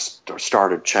playing kind of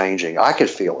started changing. I could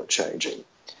feel it changing.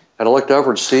 And I looked over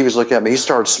and Stevie's looking at me. He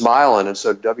started smiling. And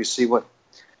so WC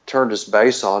turned his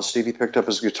bass on. Stevie picked up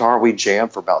his guitar. We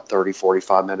jammed for about 30,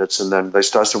 45 minutes. And then they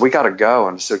started, said, "We got to go."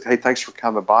 And I said, "Hey, thanks for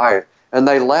coming by." And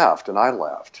they left and I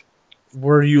left.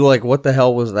 Were you like, what the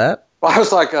hell was that? Well, I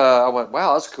was like, I went,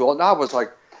 "Wow, that's cool." And I was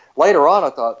like, later on,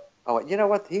 I went, you know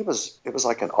what? It was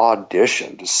like an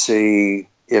audition to see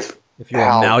if you're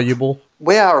malleable.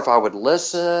 Well, or if I would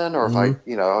listen or if I,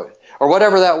 or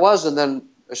whatever that was. And then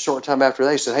a short time after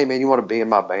that, he said, "Hey man, you want to be in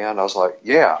my band?" I was like,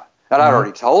 "Yeah." And I'd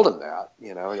already told him that,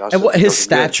 And what his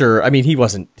stature, good. I mean, he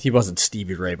wasn't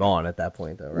Stevie Ray Vaughan at that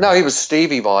point, though, right? No, he was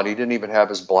Stevie Vaughan. He didn't even have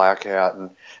his black hat. And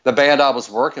the band I was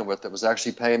working with that was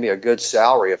actually paying me a good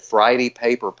salary, a Friday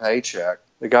paper paycheck.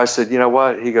 The guy said, "You know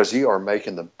what?" He goes, "You are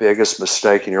making the biggest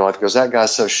mistake in your life." He goes, "That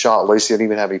guy's so shot loose, he doesn't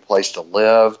even have any place to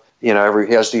live. He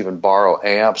has to even borrow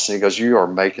amps." And he goes, "You are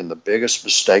making the biggest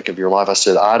mistake of your life." I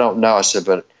said, "I don't know." I said,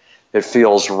 "But it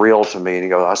feels real to me." And he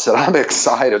goes, I said, "I'm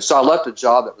excited." So I left a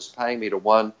job that was paying me to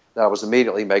one that I was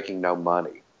immediately making no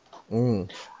money.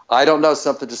 I don't know,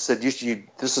 something just said,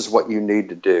 this is what you need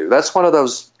to do. That's one of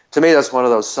those, to me, that's one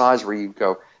of those signs where you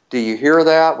go, do you hear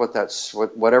that?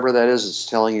 Whatever that is, it's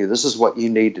telling you this is what you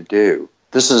need to do.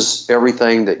 This is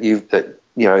everything that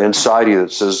inside you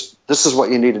that says, this is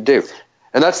what you need to do.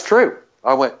 And that's true.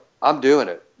 I went, I'm doing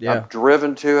it. Yeah. I'm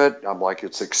driven to it. I'm like,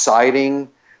 it's exciting.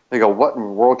 They go, "What in the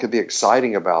world could be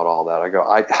exciting about all that?" I go,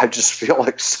 I just feel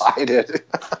excited.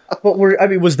 But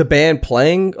was the band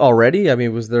playing already? I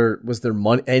mean, was there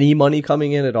any money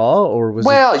coming in at all, or was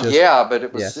yeah, but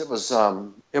it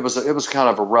was kind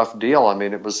of a rough deal. I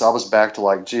mean, I was back to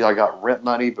like, gee, I got rent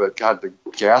money, but God, the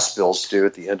gas bills due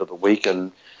at the end of the week,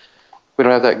 and we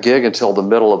don't have that gig until the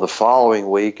middle of the following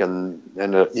week, and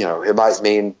it might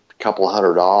mean a couple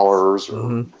 $100 or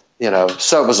so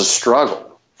it was a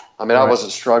struggle. I mean, I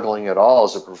wasn't struggling at all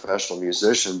as a professional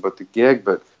musician, but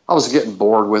I was getting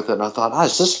bored with it, and I thought,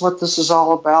 is this what this is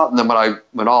all about? And then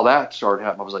when all that started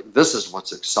happening, I was like, this is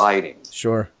what's exciting.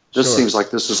 Sure. This seems like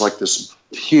this is like this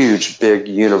huge, big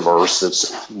universe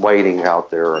that's waiting out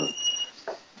there. And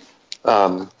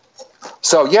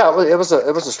so, yeah, it was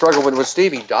a struggle. When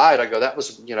Stevie died, I go, that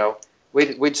was,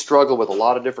 we'd struggled with a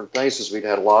lot of different things because we'd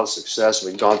had a lot of success.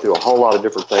 We'd gone through a whole lot of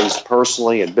different things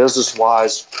personally and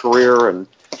business-wise, career, and,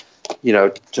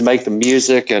 to make the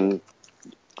music. And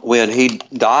when he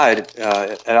died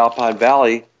at Alpine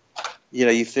Valley,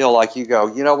 you feel like you go,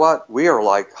 you know what? We are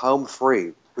like home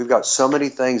free. We've got so many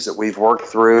things that we've worked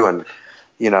through, and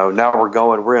now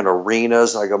we're in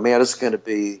arenas. And I go, man, it's going to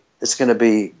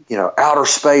be outer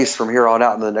space from here on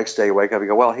out. And the next day you wake up, you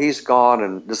go, well, he's gone,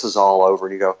 and this is all over.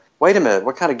 And you go, wait a minute,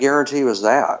 what kind of guarantee was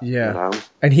that? Yeah,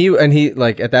 and he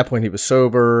like at that point he was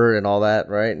sober and all that,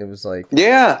 right? And it was like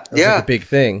like a big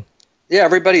thing. Yeah,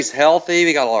 everybody's healthy.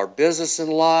 We got all our business in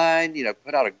line.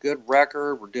 Put out a good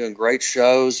record. We're doing great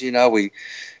shows. We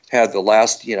had the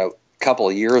last couple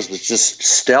of years was just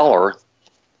stellar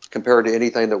compared to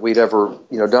anything that we'd ever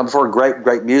done before.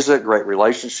 Great music, great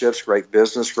relationships, great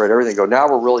business, great everything. Now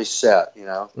we're really set.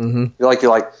 You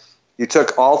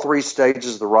took all three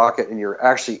stages of the rocket, and you're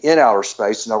actually in outer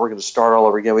space. Now we're going to start all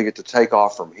over again. We get to take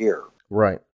off from here.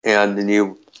 Right. And then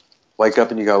you wake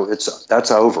up and you go,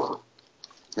 that's over.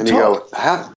 And you go,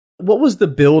 how? What was the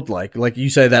build like? Like you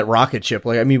say, that rocket ship.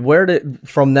 Like, I mean,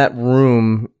 from that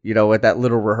room, at that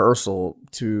little rehearsal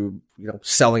to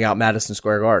selling out Madison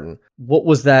Square Garden? What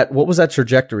was that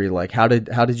trajectory like? How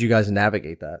did you guys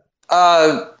navigate that?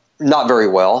 Not very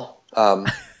well. I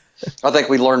think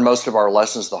we learned most of our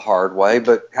lessons the hard way.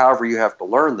 But however you have to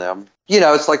learn them,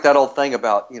 it's like that old thing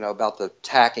about the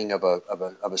tacking of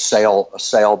a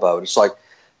sailboat. It's like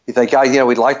you think,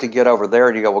 we'd like to get over there,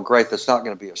 and you go, well, great, that's not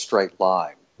going to be a straight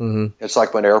line. Mm-hmm. It's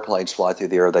like when airplanes fly through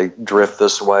the air, they drift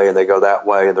this way and they go that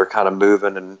way, and they're kind of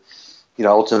moving, and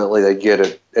ultimately they get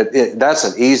it. That's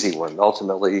an easy one.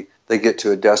 Ultimately they get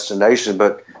to a destination,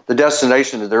 but the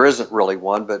destination, there isn't really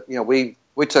one. But we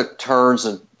took turns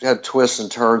and had twists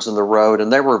and turns in the road,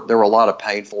 and there were a lot of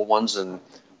painful ones, and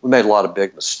we made a lot of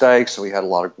big mistakes, and we had a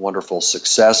lot of wonderful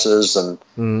successes, and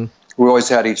we always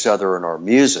had each other in our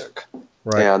music.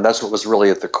 Right. And that's what was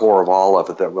really at the core of all of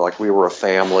it, that we were a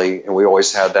family, and we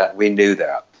always had that. We knew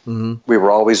that. Mm-hmm. We were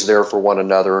always there for one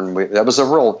another, and there was a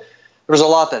lot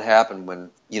that happened when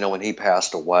he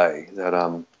passed away that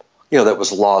that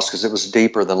was lost, because it was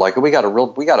deeper than we got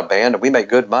a band and we make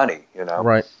good money,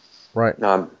 Right.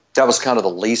 That was kind of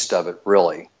the least of it,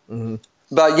 really. Mm-hmm.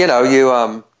 But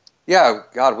I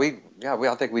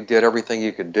think we did everything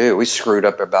you could do. We screwed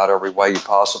up about every way you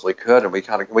possibly could, and we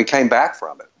came back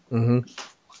from it.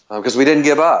 Because we didn't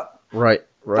give up. Right.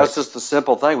 That's just the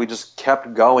simple thing. We just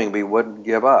kept going. We wouldn't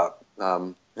give up.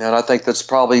 And I think that's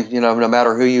probably, no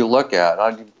matter who you look at.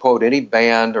 I quote any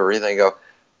band or anything,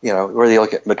 whether you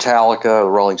look at Metallica, the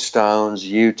Rolling Stones,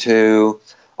 U2,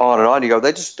 on and on, you go,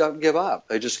 they just don't give up.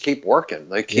 They just keep working.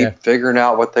 They keep figuring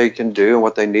out what they can do and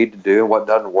what they need to do and what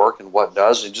doesn't work and what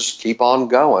does, and just keep on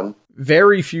going.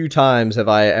 Very few times have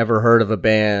I ever heard of a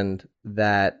band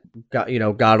that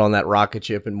got on that rocket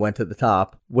ship and went to the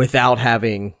top without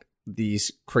having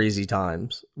these crazy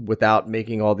times, without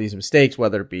making all these mistakes,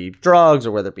 whether it be drugs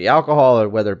or whether it be alcohol or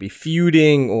whether it be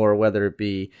feuding or whether it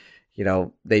be,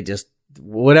 they just,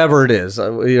 whatever it is,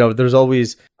 there's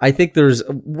always,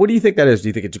 what do you think that is? Do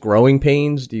you think it's growing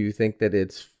pains? Do you think that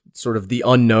it's sort of the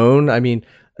unknown? I mean,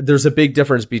 there's a big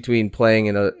difference between playing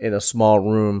in a small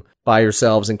room by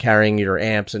yourselves and carrying your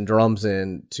amps and drums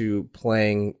in, to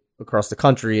playing across the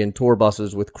country in tour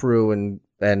buses with crew and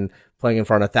playing in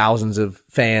front of thousands of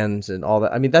fans and all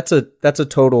that. I mean, that's a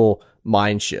total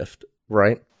mind shift,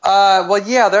 right? Well,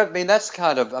 yeah, that's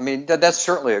that's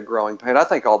certainly a growing pain. I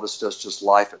think all this is just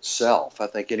life itself. I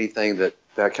think anything that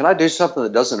can I do something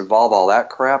that doesn't involve all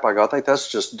that crap? I think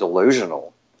that's just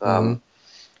delusional.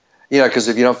 Because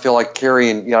if you don't feel like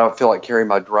carrying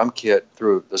my drum kit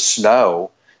through the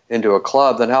snow into a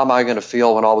club, then how am I going to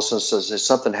feel when all of a sudden says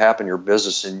something happened in your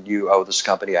business and you owe this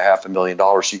company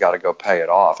 $500,000, you got to go pay it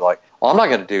off? Like, well, I'm not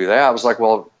going to do that. I was like,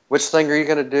 well, which thing are you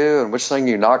going to do, and which thing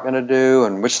you're not going to do,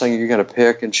 and which thing you're going to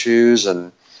pick and choose,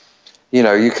 and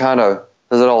you kind of,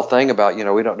 there's that whole thing about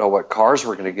we don't know what cards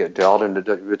we're going to get dealt, and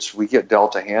we get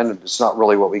dealt a hand, and it's not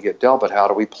really what we get dealt, but how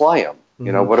do we play them?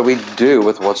 Mm-hmm. What do we do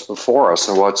with what's before us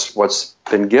and what's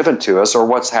been given to us or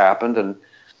what's happened, and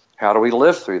how do we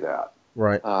live through that?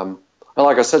 Right. Well,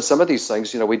 like I said, some of these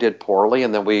things, we did poorly,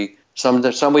 and then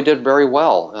some we did very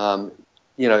well.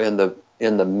 In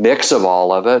the mix of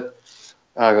all of it,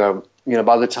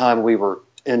 by the time we were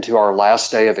into our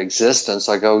last day of existence,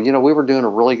 I go, we were doing a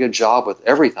really good job with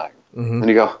everything. Mm-hmm. And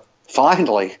you go,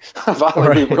 finally,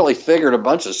 we really figured a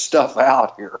bunch of stuff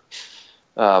out here.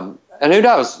 And who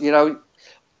knows,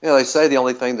 they say the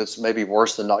only thing that's maybe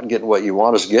worse than not getting what you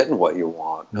want is getting what you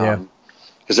want. Yeah.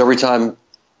 Because every time,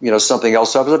 something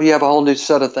else opens up, you have a whole new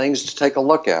set of things to take a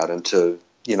look at and to,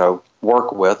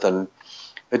 work with. And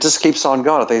it just keeps on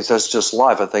going. I think that's just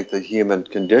life. I think the human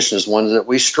condition is one that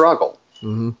we struggle.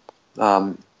 Mm-hmm.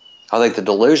 I think the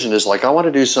delusion is like, I want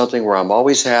to do something where I'm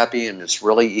always happy and it's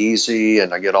really easy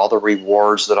and I get all the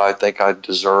rewards that I think I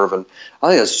deserve. And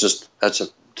I think that's a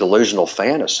delusional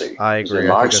fantasy. I agree. In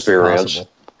my experience,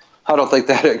 I don't think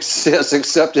that exists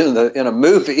except in a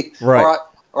movie. Right.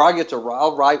 Or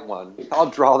I'll write one. I'll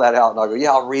draw that out and I'll go,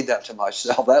 yeah, I'll read that to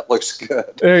myself. That looks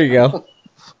good. There you go.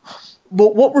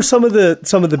 Well, what were some of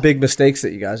the big mistakes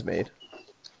that you guys made?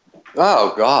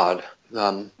 Oh God.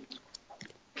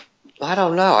 I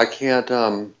don't know. I can't.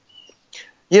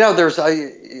 There's.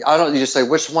 I don't. You just say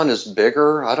which one is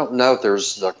bigger. I don't know if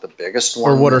there's like the biggest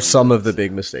one. Or what are some of the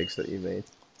big mistakes that you made?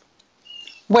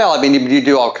 Well, I mean, you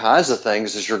do all kinds of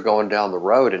things as you're going down the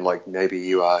road, and like maybe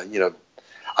you,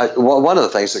 one of the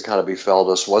things that kind of befell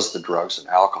us was the drugs and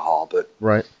alcohol. But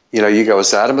right. You go,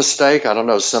 is that a mistake? I don't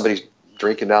know. Somebody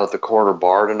drinking down at the corner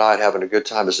bar tonight, having a good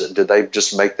time. Did they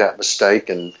just make that mistake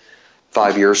and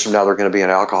 5 years from now, they're going to be an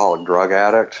alcoholic drug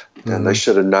addict, and they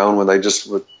should have known when they just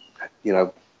would,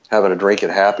 having a drink at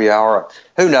happy hour.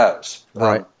 Who knows?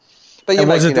 Right. But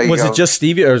was it just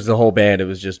Stevie, or was the whole band? It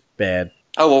was just bad.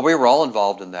 Oh well, we were all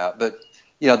involved in that, but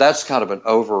that's kind of an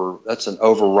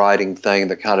overriding thing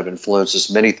that kind of influences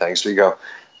many things. So you go,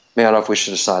 man, I don't know if we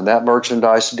should have signed that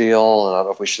merchandise deal, and I don't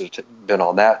know if we should have been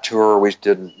on that tour. We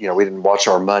didn't watch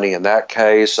our money in that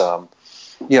case.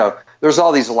 There's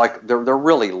all these they're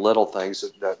really little things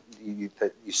that you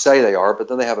say they are, but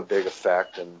then they have a big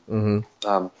effect. And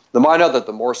I know that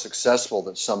the more successful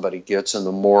that somebody gets, and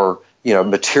the more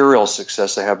material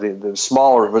success they have, the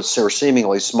smaller, but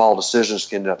seemingly small decisions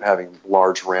can end up having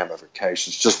large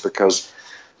ramifications, just because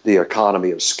the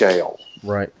economy of scale.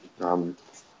 Right.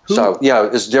 So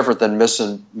it's different than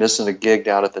missing a gig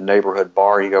down at the neighborhood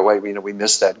bar. You go, wait, we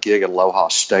missed that gig at Aloha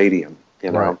Stadium.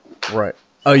 Right.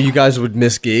 Oh, you guys would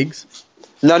miss gigs?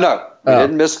 No, we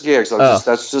didn't miss gigs.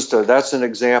 That's an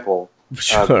example.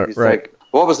 Sure, right.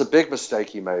 What was the big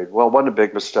mistake you made? Well, it wasn't a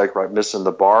big mistake, right? Missing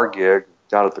the bar gig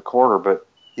down at the corner, but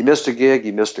you missed a gig.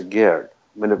 I mean,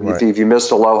 if you missed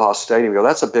Aloha Stadium, you go,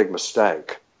 that's a big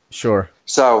mistake. Sure.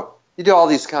 So you do all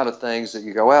these kind of things that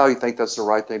you go, well, you think that's the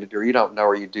right thing to do, or you don't know,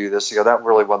 or you do this. You go, that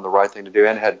really wasn't the right thing to do,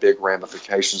 and it had big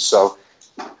ramifications. So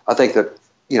I think that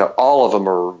all of them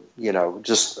are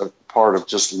just a part of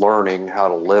just learning how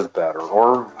to live better,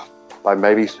 or by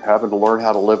maybe having to learn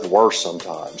how to live worse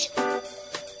sometimes.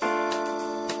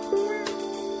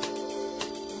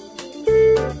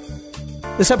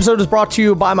 This episode is brought to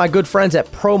you by my good friends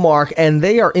at ProMark, and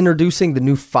they are introducing the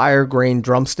new Fire Grain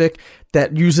drumstick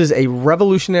that uses a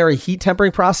revolutionary heat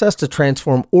tempering process to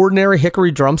transform ordinary hickory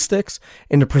drumsticks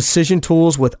into precision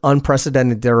tools with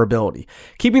unprecedented durability.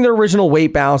 Keeping their original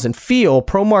weight, balance, and feel,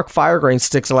 ProMark Fire Grain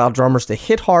sticks allow drummers to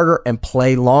hit harder and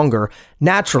play longer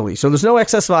naturally. So there's no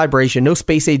excess vibration, no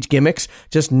space-age gimmicks,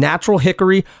 just natural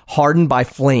hickory hardened by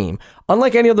flame.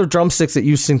 Unlike any other drumsticks that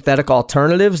use synthetic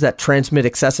alternatives that transmit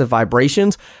excessive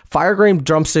vibrations, Fire Grain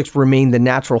drumsticks remain the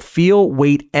natural feel,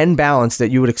 weight, and balance that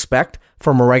you would expect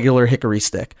from a regular hickory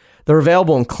stick. They're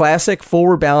available in classic,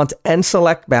 forward balance, and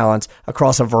select balance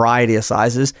across a variety of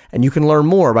sizes, and you can learn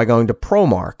more by going to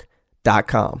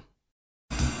promark.com.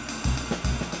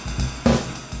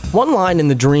 One line in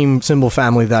the Dream Symbol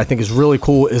family that I think is really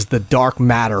cool is the Dark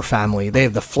Matter family. They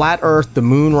have the Flat Earth, the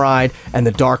Moon Ride, and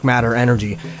the Dark Matter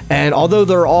Energy. And although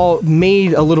they're all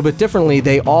made a little bit differently,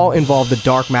 they all involve the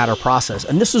Dark Matter process.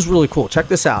 And this is really cool. Check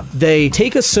this out. They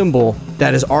take a symbol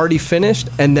that is already finished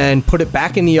and then put it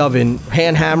back in the oven,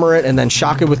 hand hammer it, and then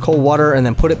shock it with cold water, and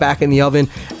then put it back in the oven.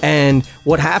 And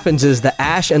what happens is the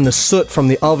ash and the soot from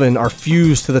the oven are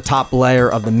fused to the top layer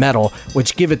of the metal,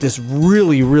 which give it this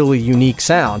really, really unique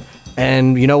sound.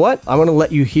 And you know what? I'm going to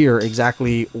let you hear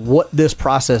exactly what this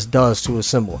process does to a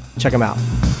cymbal. Check them out.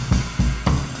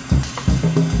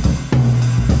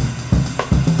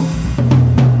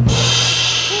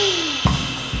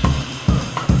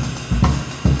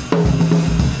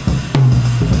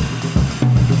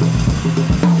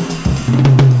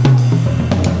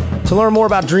 To learn more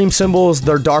about Dream Cymbals,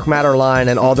 their Dark Matter line,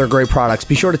 and all their great products,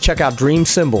 be sure to check out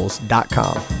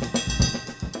dreamcymbals.com.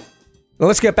 Now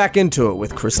let's get back into it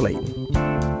with Chris Layton.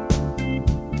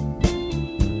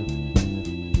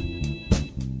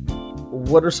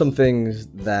 What are some things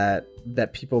that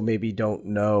people maybe don't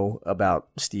know about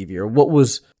Stevie, or what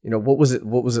was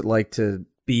it like to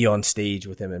be on stage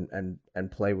with him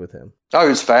and play with him? Oh, he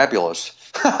was fabulous.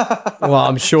 Well,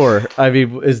 I'm sure. I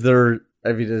mean,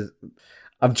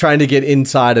 I'm trying to get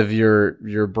inside of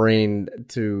your brain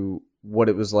to what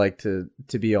it was like to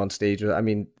be on stage. I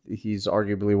mean, he's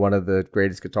arguably one of the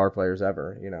greatest guitar players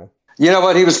ever, You know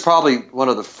what? He was probably one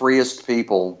of the freest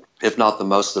people, if not the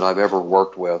most, that I've ever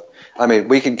worked with. I mean,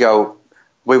 we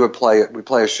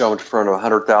play a show in front of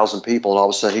 100,000 people, and all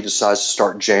of a sudden he decides to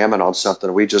start jamming on something,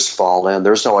 and we just fall in.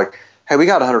 There's no like, hey, we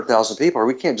got 100,000 people, or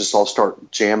we can't just all start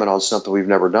jamming on something we've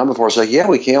never done before. It's like, yeah,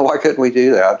 we can. Why couldn't we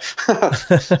do that?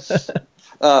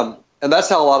 And that's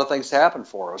how a lot of things happen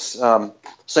for us.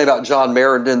 Say about John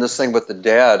Mayer doing this thing with the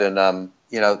Dead, and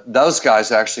those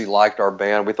guys actually liked our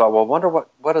band. We thought, well, wonder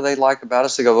what do they like about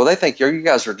us? They go, well, they think you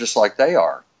guys are just like they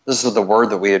are. This is the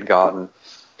word that we had gotten.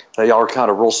 They are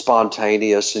kind of real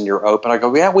spontaneous and you're open. I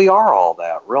go, yeah, we are all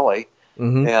that, really.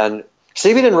 Mm-hmm. And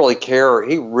Stevie didn't really care.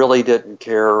 He really didn't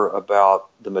care about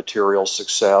the material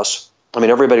success. I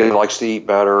mean, everybody likes to eat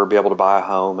better, be able to buy a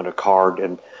home and a car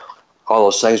and all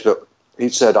those things. But he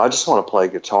said, I just want to play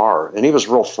guitar. And he was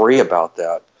real free about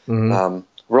that. Mm-hmm.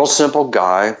 Real simple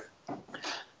guy.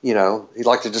 He'd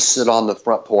like to just sit on the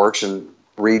front porch and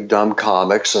read dumb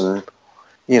comics. And,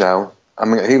 I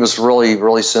mean, he was really,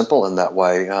 really simple in that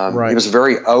way. Right. He was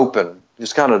very open. He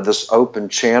was kind of this open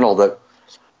channel that,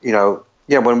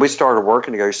 when we started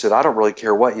working together, he said, I don't really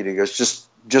care what you do. He goes,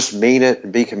 just mean it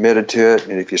and be committed to it.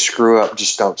 And if you screw up,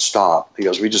 just don't stop. He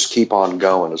goes, we just keep on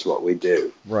going is what we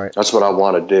do. Right. That's what I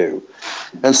want to do.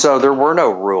 And so there were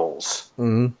no rules.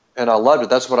 Mm-hmm. And I loved it.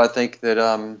 That's what I think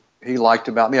that he liked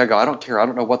about me. I go, I don't care. I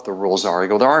don't know what the rules are. I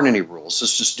go, there aren't any rules.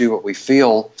 Let's just do what we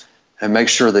feel and make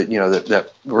sure that,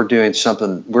 that we're doing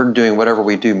something, we're doing whatever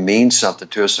we do means something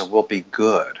to us and we'll be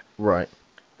good. Right.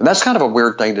 And that's kind of a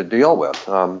weird thing to deal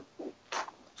with.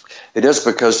 It is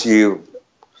because you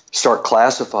start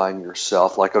classifying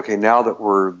yourself like, okay, now that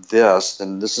we're this,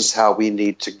 then this is how we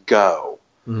need to go.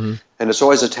 Mm-hmm. And it's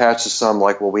always attached to some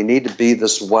like, well, we need to be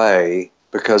this way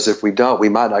because if we don't, we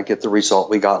might not get the result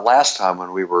we got last time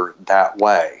when we were that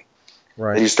way.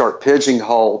 Right. And you start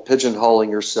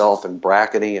pigeonholing yourself and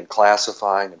bracketing and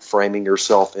classifying and framing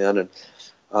yourself in. And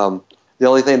the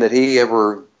only thing that he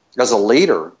ever, as a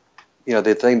leader,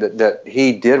 the thing that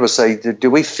he did was say, do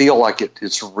we feel like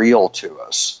it's real to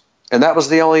us? And that was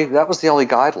the only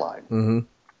guideline. Mm-hmm. And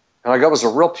I go, it was a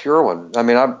real pure one. I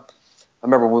mean, I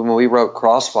remember when we wrote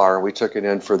Crossfire and we took it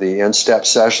in for the in-step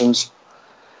sessions.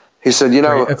 He said,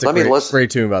 let me listen.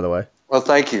 Great tune, by the way. Well,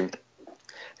 thank you.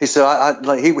 He said,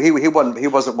 he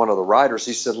wasn't one of the writers.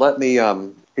 He said,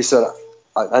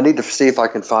 I need to see if I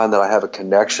can find that I have a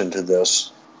connection to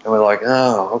this. And we're like,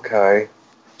 oh, okay.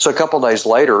 So a couple of days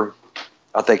later,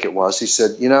 I think it was, he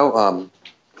said,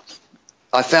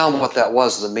 I found what that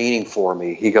was, the meaning for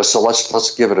me. He goes, so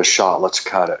let's give it a shot. Let's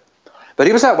cut it. But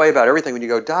he was that way about everything. When you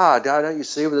go, don't you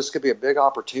see this could be a big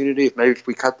opportunity if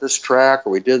we cut this track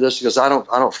or we did this? He goes, I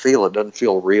don't feel it. It doesn't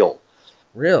feel real.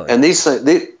 Really? And these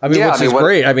is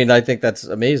great. I mean, I think that's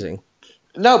amazing.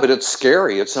 No, but it's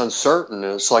scary. It's uncertain.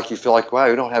 It's like you feel like, wow,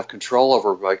 you don't have control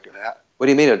over. Like, what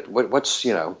do you mean? What's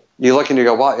You look and you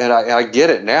go, what? And I get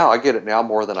it now. I get it now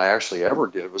more than I actually ever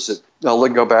did. Was it? I'll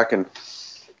go back and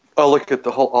I'll look at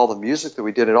all the music that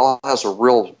we did. It all has a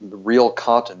real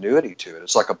continuity to it.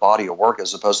 It's like a body of work,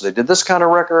 as opposed to they did this kind of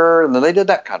record and then they did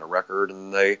that kind of record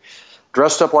and they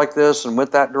dressed up like this and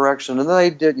went that direction and then they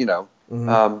did,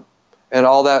 mm-hmm. And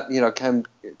all that, came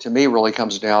to me really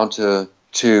comes down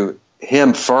to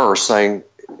him first saying,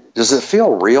 does it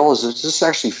feel real? Does this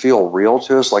actually feel real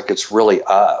to us? Like it's really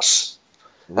us?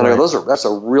 Right. And I go, that's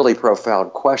a really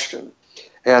profound question.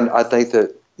 And I think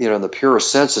that, in the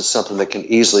purest sense, it's something that can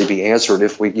easily be answered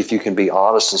if you can be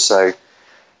honest and say,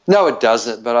 no, it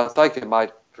doesn't, but I think it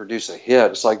might produce a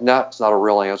hit. It's like, no, it's not a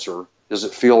real answer. Does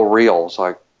it feel real? It's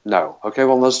like, no. Okay,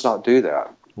 well, let's not do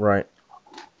that. Right.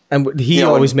 And he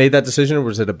always made that decision, or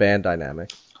was it a band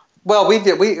dynamic? Well, we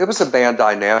did. It was a band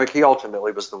dynamic. He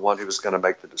ultimately was the one who was going to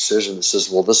make the decision that says,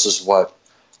 well, this is what,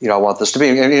 I want this to be.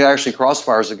 And actually,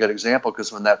 Crossfire is a good example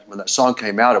because when that song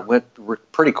came out, it went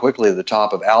pretty quickly to the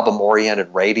top of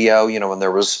album-oriented radio, when there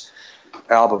was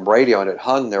album radio, and it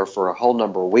hung there for a whole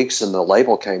number of weeks, and the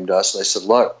label came to us, and they said,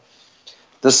 look,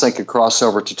 this thing could cross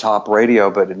over to top radio,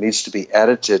 but it needs to be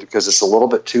edited because it's a little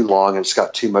bit too long and it's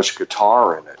got too much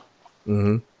guitar in it.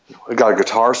 Mm-hmm. We got a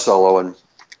guitar solo in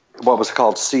what was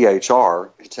called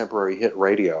CHR, Contemporary Hit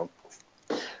Radio.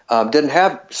 didn't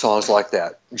have songs like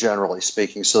that, generally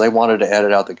speaking. So they wanted to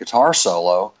edit out the guitar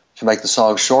solo to make the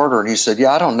song shorter. And he said,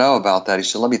 yeah, I don't know about that. He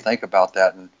said, let me think about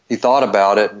that. And he thought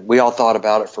about it. We all thought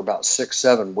about it for about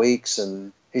 6-7 weeks.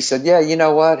 And he said, yeah, you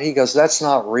know what? He goes, that's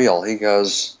not real. He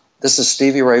goes, this is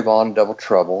Stevie Ray Vaughan and Double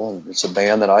Trouble. And it's a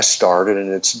band that I started,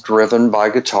 and it's driven by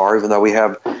guitar, even though we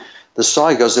have the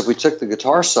song. He goes, if we took the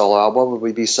guitar solo out, what would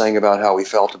we be saying about how we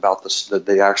felt about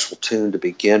the actual tune to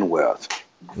begin with?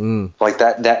 Like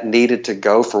that needed to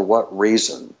go for what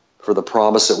reason? For the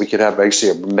promise that we could have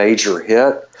basically a major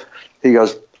hit? He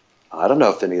goes, I don't know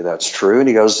if any of that's true. And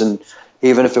he goes, and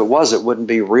even if it was, it wouldn't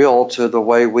be real to the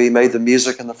way we made the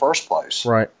music in the first place.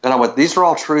 Right. And I went, these are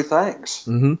all true things.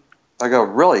 Mm-hmm. I go,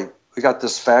 really? We got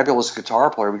this fabulous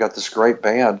guitar player. We got this great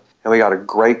band. And we got a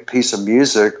great piece of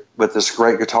music with this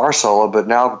great guitar solo. But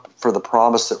now for the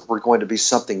promise that we're going to be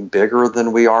something bigger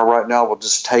than we are right now, we'll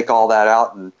just take all that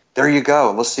out and there you go,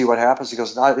 and let's see what happens. He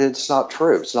goes, no, it's not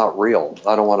true. It's not real.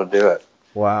 I don't want to do it.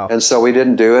 Wow. And so we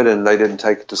didn't do it, and they didn't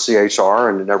take it to CHR,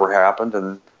 and it never happened.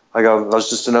 And I go, that was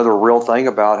just another real thing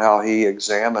about how he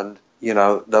examined,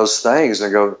 those things. And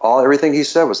I go, everything he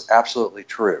said was absolutely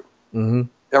true. Mm-hmm.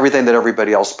 Everything that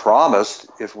everybody else promised,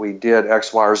 if we did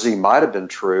X, Y, or Z, might have been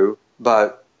true,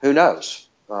 but who knows?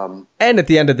 And at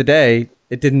the end of the day,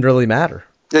 it didn't really matter.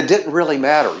 It didn't really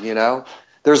matter,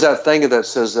 There's that thing that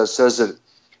says that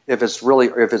if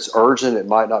it's urgent, it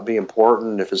might not be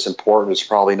important. If it's important, it's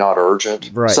probably not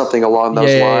urgent. Right. Something along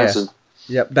those lines.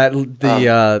 Yeah. Yep. That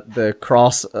the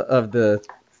cross of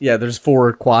there's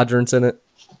 4 quadrants in it.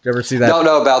 Did you ever see that? Don't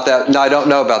know about that. No, I don't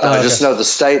know about that. Oh, I just know the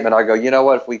statement. I go, you know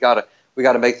what? If we got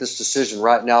to make this decision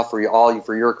right now for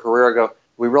your career. I go,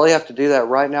 we really have to do that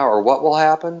right now, or what will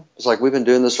happen? It's like we've been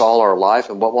doing this all our life,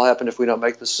 and what will happen if we don't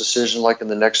make this decision like in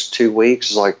the next 2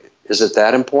 weeks? It's like, is it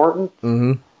that important?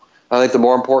 Mm-hmm. I think the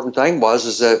more important thing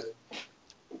is that,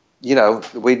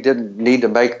 we didn't need to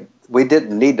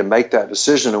make that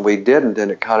decision, and we didn't, and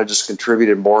it kind of just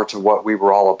contributed more to what we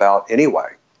were all about anyway.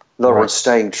 In other words,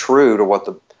 staying true to what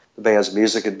the band's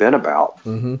music had been about.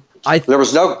 Mm-hmm. There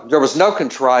was no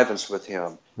contrivance with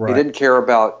him. Right. He didn't care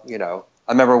about, I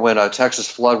remember when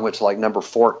Texas Flood went to like number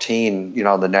 14,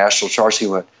 on the national charts, he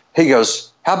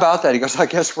goes, how about that? He goes, I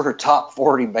guess we're a top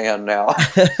 40 band now.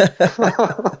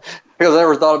 He goes, I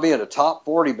never thought of being a top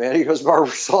 40 band. He goes, our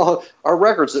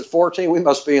record's at 14. We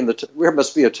must be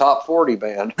a top 40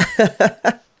 band.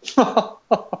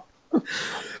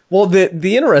 Well,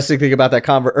 the interesting thing about that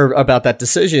about that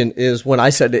decision is when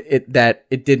I said that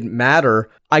it didn't matter.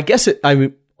 I guess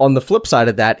on the flip side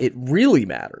of that, it really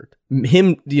mattered.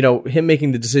 Him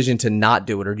making the decision to not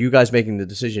do it, or you guys making the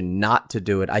decision not to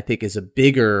do it, I think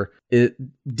it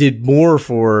did more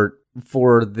for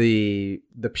the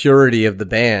purity of the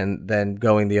band than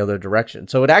going the other direction.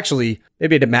 So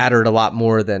maybe it mattered a lot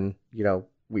more than,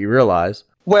 we realize.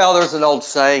 Well, there's an old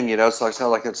saying, it's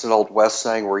like it's an old West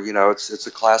saying where, it's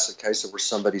a classic case of where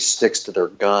somebody sticks to their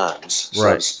guns,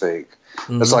 so to speak.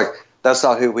 Mm-hmm. It's like, that's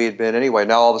not who we had been anyway.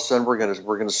 Now all of a sudden we're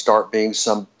gonna start being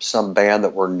some band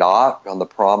that we're not, on the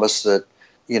promise that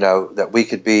that we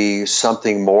could be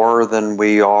something more than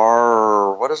we are.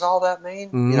 Or what does all that mean?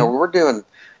 Mm-hmm.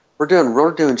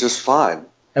 We're doing just fine.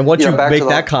 And once you make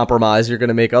that compromise, you're going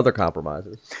to make other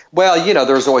compromises. Well,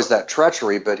 there's always that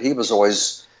treachery, but he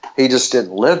just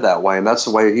didn't live that way, and that's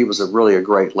the way he was. Really a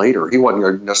great leader. He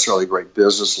wasn't necessarily a great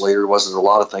business leader. He wasn't a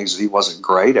lot of things that he wasn't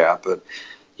great at, but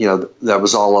that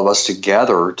was all of us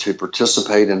together to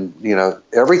participate in,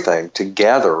 everything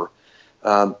together.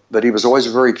 But he was always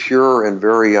very pure and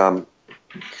very, it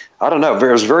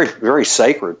was very, very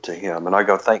sacred to him. And I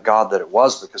go, thank God that it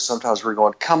was, because sometimes we're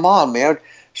going, come on, man,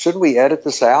 shouldn't we edit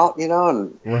this out?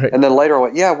 And then later I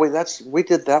went, yeah,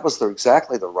 that was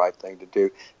exactly the right thing to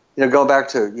do. Going back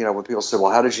to, when people say,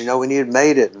 well, how did you know when you had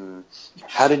made it? And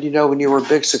how did you know when you were a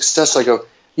big success? I go,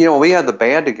 when we had the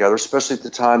band together, especially at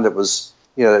the time that was,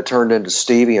 that turned into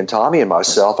Stevie and Tommy and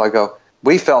myself, I go,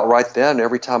 we felt right then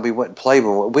every time we went and played,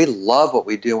 we love what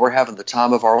we do. We're having the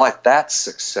time of our life. That's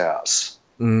success.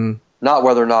 Mm-hmm. Not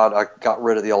whether or not I got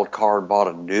rid of the old car and bought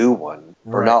a new one,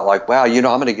 or not like, wow, I'm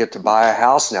going to get to buy a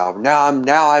house now.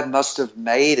 Now I must have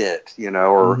made it,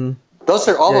 or mm-hmm. those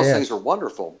things are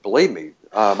wonderful. Believe me,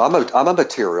 I'm a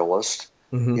materialist.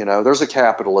 Mm-hmm. There's a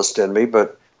capitalist in me,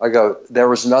 but I go, there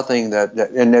was nothing that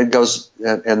and it goes,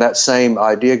 and that same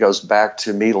idea goes back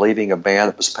to me leaving a band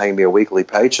that was paying me a weekly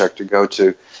paycheck to go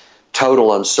to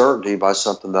total uncertainty by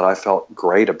something that I felt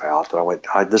great about. That I went,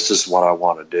 this is what I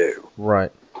want to do.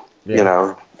 Right.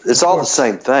 Yeah. It's all the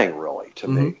same thing, really, to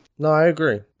mm-hmm. me. No, I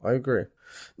agree.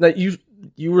 Now, you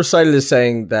were cited as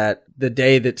saying that the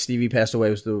day that Stevie passed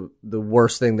away was the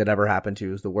worst thing that ever happened to you.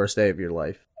 It was the worst day of your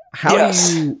life.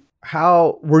 Yes.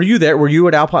 How were you there? Were you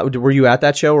at Alpine? Were you at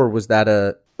that show, or was that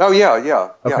a? Oh yeah.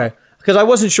 Okay, because I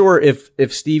wasn't sure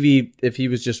if Stevie, if he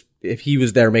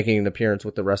was there making an appearance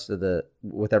with the rest of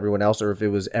with everyone else, or if it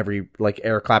was like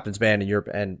Eric Clapton's band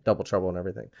and Double Trouble and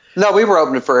everything. No, we were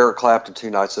opening for Eric Clapton 2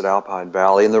 nights at Alpine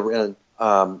Valley, and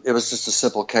it was just a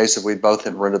simple case of we both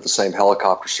had rented the same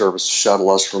helicopter service to shuttle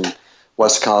us from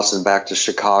Wisconsin back to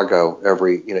Chicago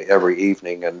every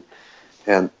evening, and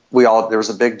there was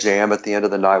a big jam at the end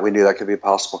of the night. We knew that could be a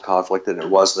possible conflict, and it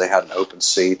was. They had an open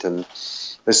seat, and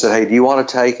they said, "Hey, do you want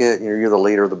to take it? You're the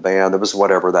leader of the band." There was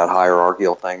whatever that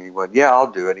hierarchical thing. He went, "Yeah,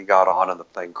 I'll do it." He got on, and the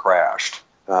thing crashed.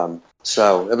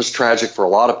 So it was tragic for a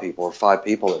lot of people. There were 5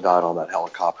 people that died on that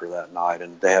helicopter that night,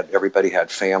 and everybody had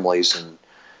families, and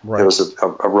it was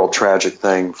a real tragic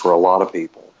thing for a lot of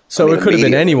people. So it could have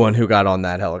been anyone who got on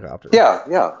that helicopter. Yeah.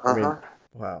 I mean,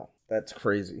 wow, that's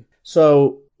crazy.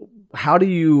 So how do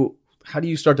you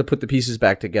start to put the pieces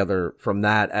back together from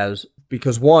that?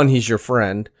 Because 1, he's your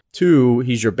friend. 2,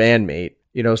 he's your bandmate.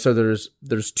 So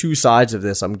there's 2 sides of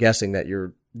this. I'm guessing that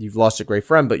you've lost a great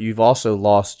friend, but you've also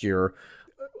lost your.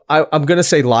 I'm going to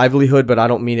say livelihood, but I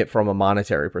don't mean it from a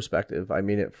monetary perspective. I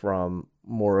mean it from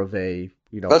more of a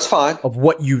that's fine, of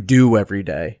what you do every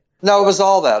day. No, it was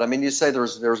all that. I mean, you say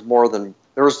there's more than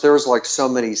there's like so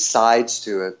many sides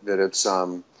to it that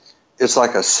it's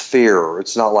like a sphere.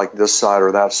 It's not like this side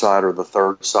or that side or the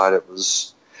third side. It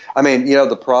was, I mean,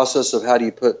 the process of how do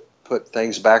you put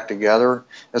things back together.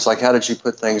 It's like, how did you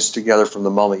put things together from the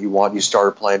moment you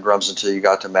started playing drums until you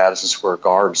got to Madison Square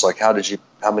Garden? It's like, how did you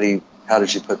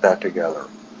put that together?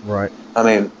 Right. I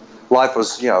mean, life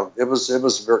was, it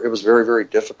was very, very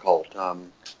difficult.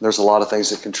 There's a lot of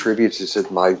things that contributed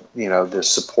to my, the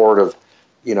support of,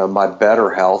 my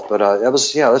better health. But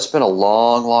it's been a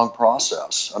long, long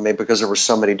process. I mean, because there were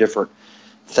so many different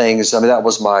things. I mean, that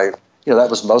was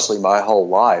mostly my whole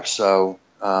life. So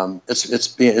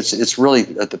it's really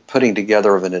at the putting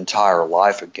together of an entire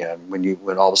life again.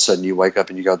 When all of a sudden you wake up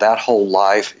and you go, that whole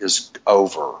life is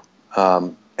over.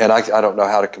 And I don't know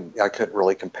how I couldn't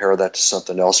really compare that to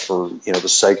something else for, the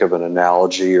sake of an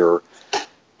analogy or,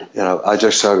 I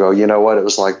just go, you know what? It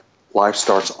was like life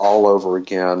starts all over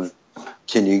again.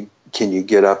 Can you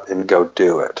get up and go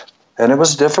do it? And it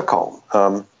was difficult.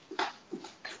 Were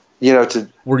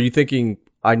you thinking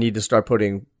I need to start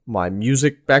putting my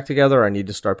music back together? I need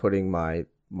to start putting my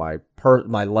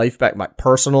life back, my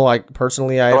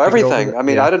personally. Everything. I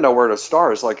mean, I didn't know where to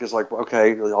start. It's like,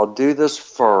 okay, I'll do this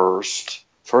first.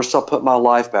 First, I'll put my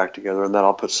life back together, and then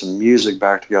I'll put some music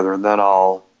back together, and then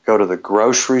I'll go to the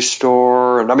grocery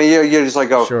store. And I mean, you just like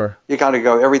go, sure. You kind of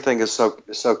go, everything is I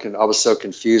was so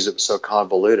confused. It was so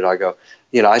convoluted. I go,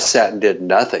 I sat and did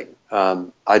nothing.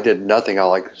 I did nothing. I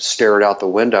like stared out the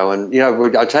window. And,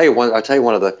 I tell you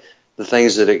one of the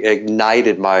things that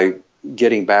ignited my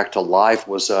getting back to life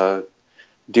was a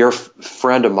dear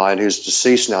friend of mine who's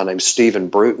deceased now named Stephen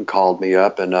Bruton called me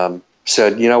up and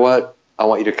said, you know what? I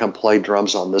want you to come play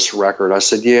drums on this record. I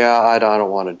said, yeah, I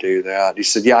don't want to do that. He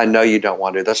said, yeah, I know you don't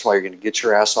want to do that. That's why you're going to get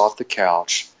your ass off the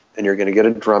couch and you're going to get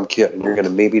a drum kit and you're going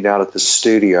to meet me down at the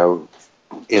studio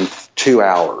in 2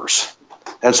 hours.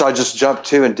 And so I just jumped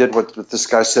to and did what this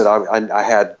guy said I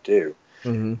had to do.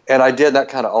 Mm-hmm. And I did. That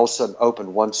kind of all of a sudden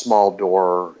opened one small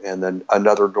door and then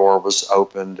another door was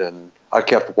opened and I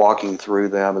kept walking through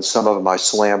them and some of them I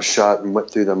slammed shut and went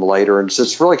through them later. And so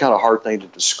it's really kind of a hard thing to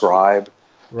describe.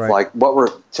 Right. Like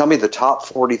tell me the top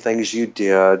 40 things you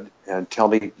did and tell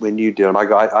me when you did them.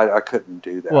 I couldn't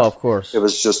do that. Well, of course. It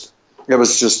was just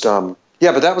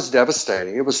but that was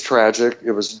devastating. It was tragic.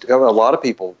 It was a lot of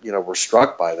people, were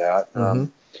struck by that. Mm-hmm.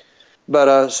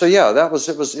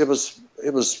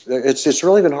 It's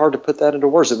really been hard to put that into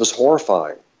words. It was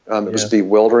horrifying. It was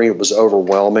bewildering. It was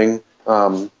overwhelming.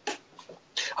 I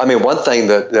mean, one thing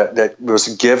that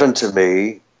was given to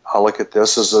me, I look at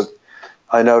this as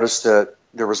I noticed that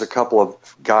there was a couple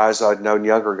of guys I'd known,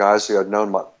 younger guys who I'd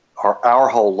known our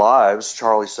whole lives,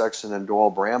 Charlie Sexton and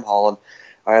Doyle Bramhall, and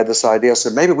I had this idea. I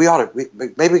said, maybe we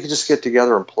could just get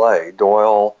together and play.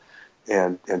 Doyle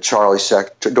and Doyle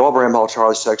Bramhall,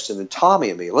 Charlie Sexton, and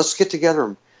Tommy and me. Let's get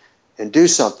together and do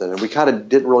something. And we kind of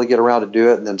didn't really get around to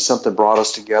do it, and then something brought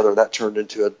us together. That turned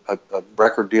into a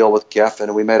record deal with Geffen,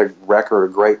 and we made a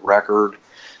great record.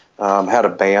 Had a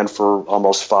band for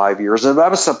almost 5 years, and that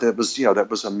was something that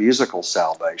was a musical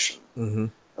salvation.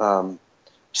 Mm-hmm.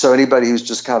 So anybody who's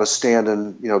just kind of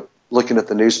standing, looking at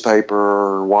the newspaper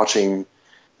or watching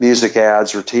music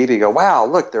ads or TV, go, wow,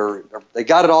 look, they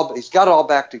got it all. He's got it all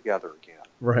back together again.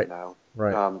 Right.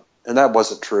 And that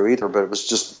wasn't true either, but it was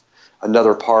just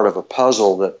another part of a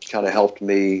puzzle that kind of helped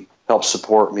me helped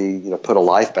support me, put a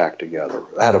life back together.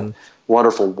 I had a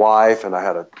wonderful wife, and I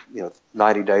had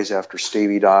 90 days after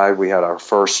Stevie died, we had our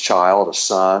first child, a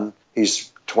son.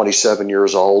 He's 27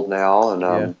 years old now,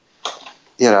 and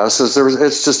so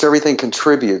it's just everything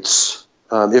contributes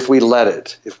if we let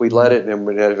it. If we let it,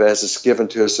 and as it's given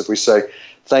to us, if we say,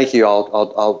 "Thank you,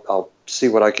 I'll see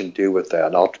what I can do with that,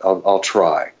 and I'll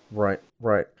try." Right.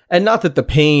 And not that the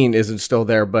pain isn't still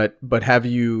there, but do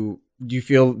you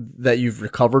feel that you've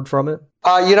recovered from it?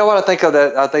 You know what I think of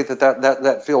that? I think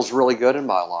that feels really good in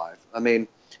my life. I mean,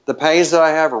 the pains that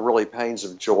I have are really pains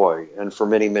of joy, and for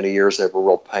many, many years they were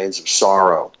real pains of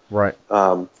sorrow. Right.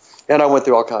 And I went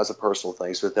through all kinds of personal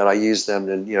things with that. I used them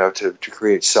to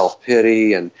create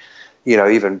self-pity and,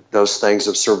 even those things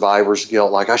of survivor's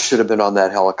guilt, like I should have been on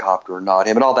that helicopter or not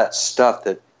him, and all that stuff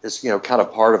that is, kind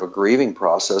of part of a grieving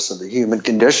process of the human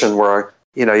condition where,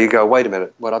 you go, wait a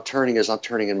minute, what I'm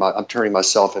turning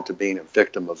myself into being a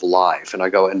victim of life. And I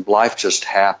go, and life just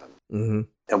happened. Mm-hmm.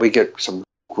 And we get some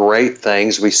great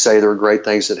things. We say there are great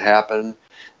things that happen.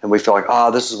 And we feel like,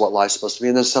 this is what life's supposed to be.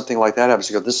 And then something like that happens.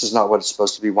 You go, this is not what it's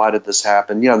supposed to be. Why did this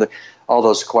happen? All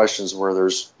those questions where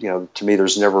there's, to me,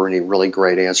 there's never any really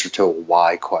great answer to a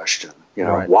why question.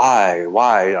 Right. Why?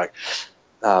 Like,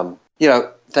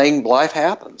 life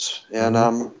happens.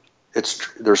 And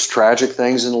there's tragic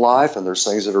things in life, and there's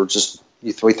things that are just,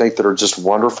 we think that are just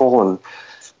wonderful. And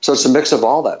so it's a mix of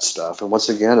all that stuff. And once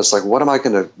again, it's like, what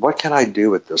can I do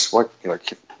with this?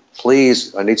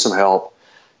 Please, I need some help.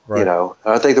 Right. And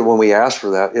I think that when we ask for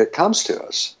that, it comes to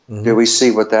us. Mm-hmm. Do we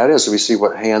see what that is? Do we see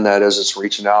what hand that is that's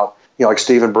reaching out? Like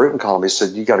Stephen Bruton called me, he said,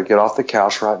 you got to get off the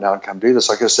couch right now and come do this.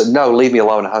 Like I said, no, leave me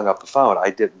alone, and hung up the phone. I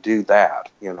didn't do that,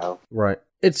 Right.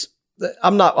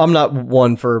 I'm not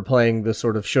one for playing the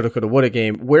sort of shoulda, coulda, woulda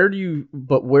game. Where do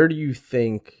you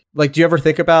think, like, do you ever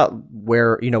think about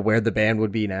where the band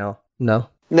would be now? No?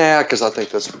 Nah, because I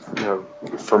think that's,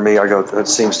 for me, I go, that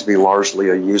seems to be largely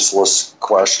a useless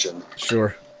question.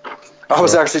 Sure. I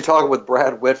was actually talking with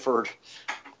Brad Whitford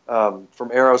from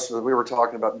Aerosmith. We were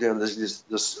talking about doing these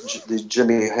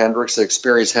Jimi Hendrix, the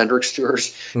Experience Hendrix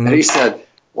tours. Mm-hmm. And he said,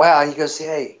 wow, he goes,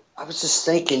 hey, I was just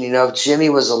thinking, if Jimmy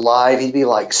was alive, he'd be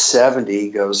like 70.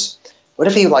 He goes, what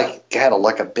if he had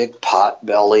a big pot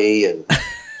belly and,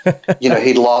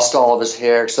 he'd lost all of his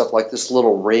hair except like this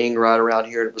little ring right around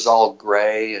here. And it was all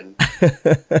gray. And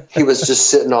he was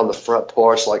just sitting on the front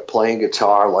porch, like playing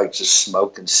guitar, like just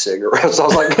smoking cigarettes. I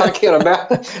was like, I can't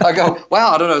imagine. I go,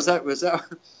 wow, I don't know. Was that?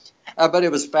 But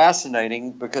it was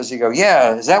fascinating because you go,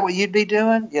 yeah, is that what you'd be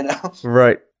doing?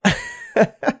 Right.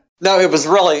 No, it was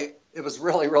really,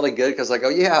 really good because I go,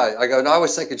 yeah. I go, no, I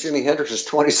was thinking Jimi Hendrix is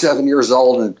 27 years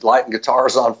old and lighting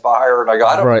guitars on fire. And I go,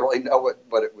 I don't really know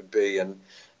what it would be. And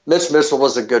Mitch Mitchell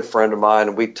was a good friend of mine,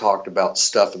 and we talked about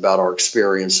stuff about our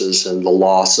experiences and the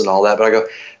loss and all that. But I go,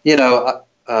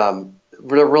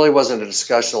 there really wasn't a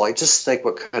discussion. Like, just think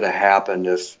what could have happened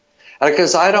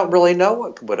because I don't really know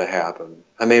what would have happened.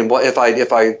 I mean, if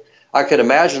I could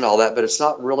imagine all that, but it's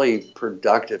not really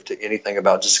productive to anything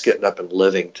about just getting up and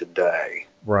living today.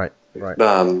 Right.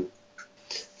 Because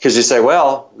you say,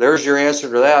 well, there's your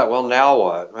answer to that. Well, now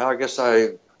what? Well, I guess I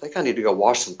think I need to go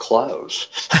wash some clothes.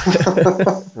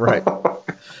 Right.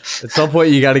 At some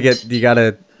point, you got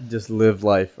to just live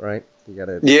life, right? You got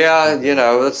to. Yeah,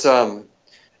 it's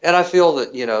and I feel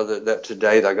that that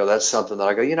today I go, that's something that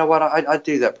I go, you know what, I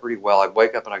do that pretty well. I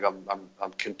wake up and I go,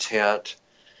 I'm content.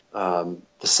 The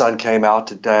sun came out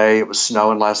today. It was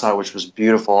snowing last night, which was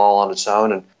beautiful all on its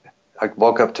own. And I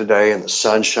woke up today and the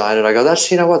sun's shining. I go,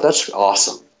 that's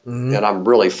awesome. Mm-hmm. And I'm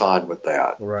really fine with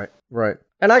that. Right.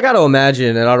 And I got to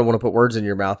imagine, and I don't want to put words in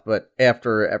your mouth, but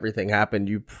after everything happened,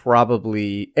 you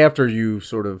probably, after you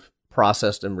sort of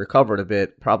processed and recovered a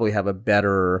bit, probably have a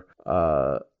better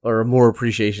or a more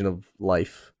appreciation of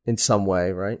life in some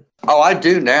way, right? Oh, I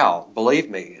do now, believe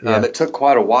me. Yeah. It took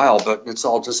quite a while, but it's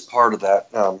all just part of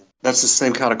that. That's the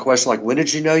same kind of question, like, when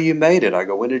did you know you made it? I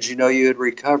go, when did you know you had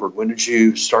recovered? When did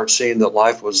you start seeing that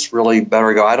life was really better?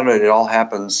 I go, I don't know, it all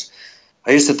happens.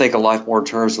 I used to think of life more in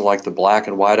terms of like the black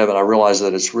and white of it. I realized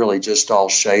that it's really just all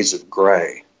shades of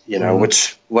gray,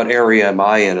 what area am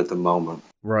I in at the moment?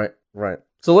 Right.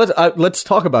 So let's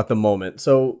talk about the moment.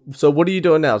 So what are you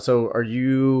doing now? So are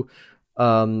you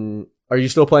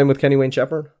still playing with Kenny Wayne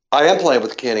Shepherd? I am playing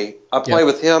with Kenny. I play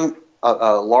with him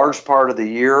a large part of the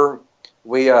year.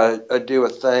 We do a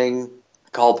thing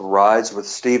called The Rides with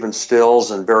Stephen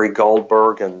Stills and Barry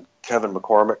Goldberg and Kevin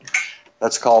McCormick.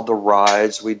 That's called The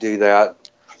Rides. We do that.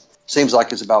 Seems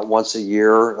like it's about once a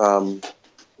year.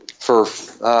 For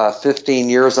 15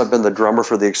 years, I've been the drummer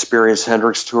for the Experience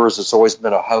Hendrix tours. It's always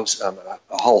been a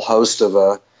whole host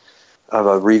of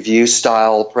a review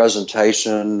style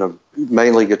presentation of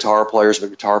mainly guitar players, but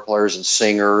guitar players and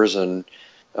singers, and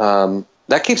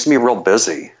that keeps me real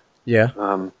busy. Yeah.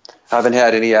 I haven't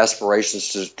had any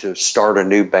aspirations to start a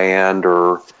new band,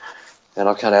 and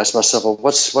I'll kind of ask myself, well,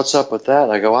 what's up with that?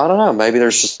 And I go, I don't know. Maybe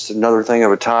there's just another thing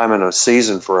of a time and a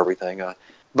season for everything.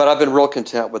 But I've been real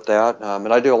content with that.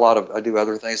 And I do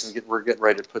other things. And we're getting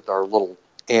ready to put our little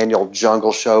annual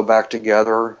Jungle Show back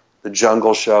together. The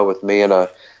Jungle Show with me and a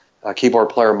keyboard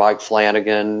player, Mike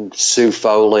Flanagan, Sue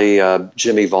Foley,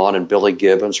 Jimmy Vaughn, and Billy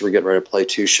Gibbons. We're getting ready to play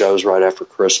 2 shows right after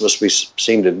Christmas. We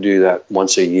seem to do that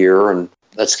once a year, and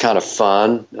that's kind of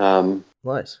fun.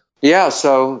 Nice. Yeah,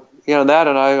 so, that,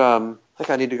 and I think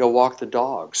I need to go walk the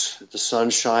dogs. The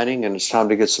sun's shining, and it's time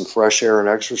to get some fresh air and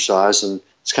exercise, and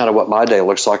it's kind of what my day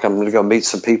looks like. I'm going to go meet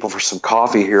some people for some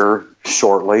coffee here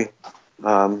shortly.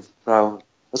 So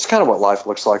that's kind of what life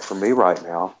looks like for me right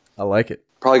now. I like it.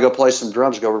 Probably go play some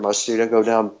drums, go over to my studio, go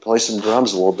down, play some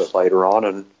drums a little bit later on,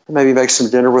 and maybe make some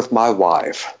dinner with my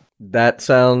wife. That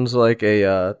sounds like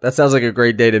a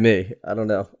great day to me. I don't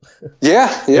know. Yeah.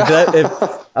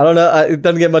 I don't know. It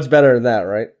doesn't get much better than that,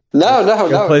 right?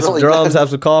 No. Play some drums, have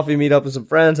some coffee, meet up with some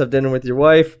friends, have dinner with your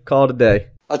wife, call it a day.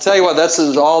 I'll tell you what,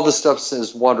 all this stuff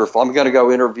is wonderful. I'm going to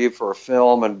go interview for a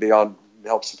film and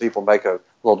help some people make a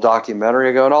little documentary.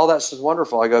 I go, and all that's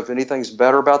wonderful. I go, if anything's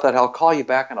better about that, I'll call you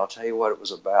back and I'll tell you what it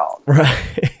was about.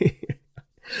 Right.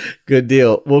 Good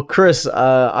deal. Well, Chris,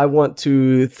 I want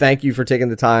to thank you for taking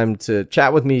the time to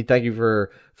chat with me. Thank you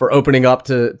for opening up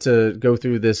to go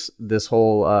through this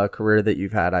whole career that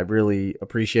you've had. I really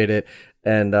appreciate it.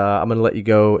 And I'm going to let you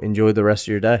go enjoy the rest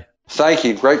of your day. Thank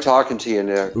you. Great talking to you,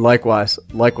 Nick. Likewise.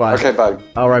 Okay, bye.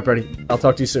 All right, buddy. I'll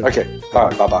talk to you soon. Okay. All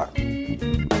right. Bye-bye.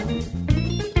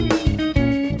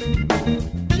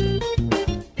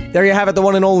 There you have it, the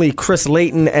one and only Chris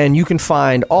Layton, and you can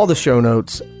find all the show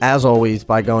notes, as always,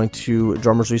 by going to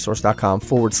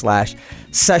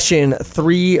drummersresource.com/session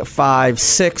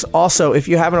 356. Also, if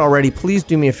you haven't already, please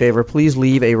do me a favor. Please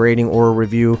leave a rating or a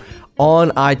review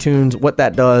on iTunes. What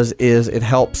that does is it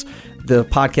helps the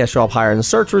podcast show up higher in the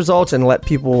search results and let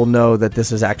people know that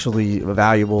this is actually a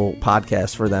valuable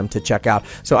podcast for them to check out.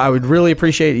 So I would really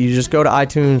appreciate it. You just go to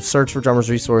iTunes, search for Drummers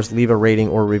Resource, leave a rating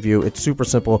or review. It's super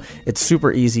simple. It's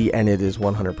super easy, and it is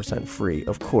 100% free,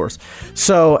 of course.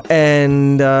 So,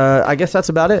 and I guess that's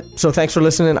about it. So thanks for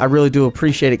listening. I really do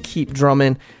appreciate it. Keep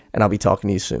drumming, and I'll be talking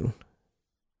to you soon.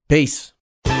 Peace.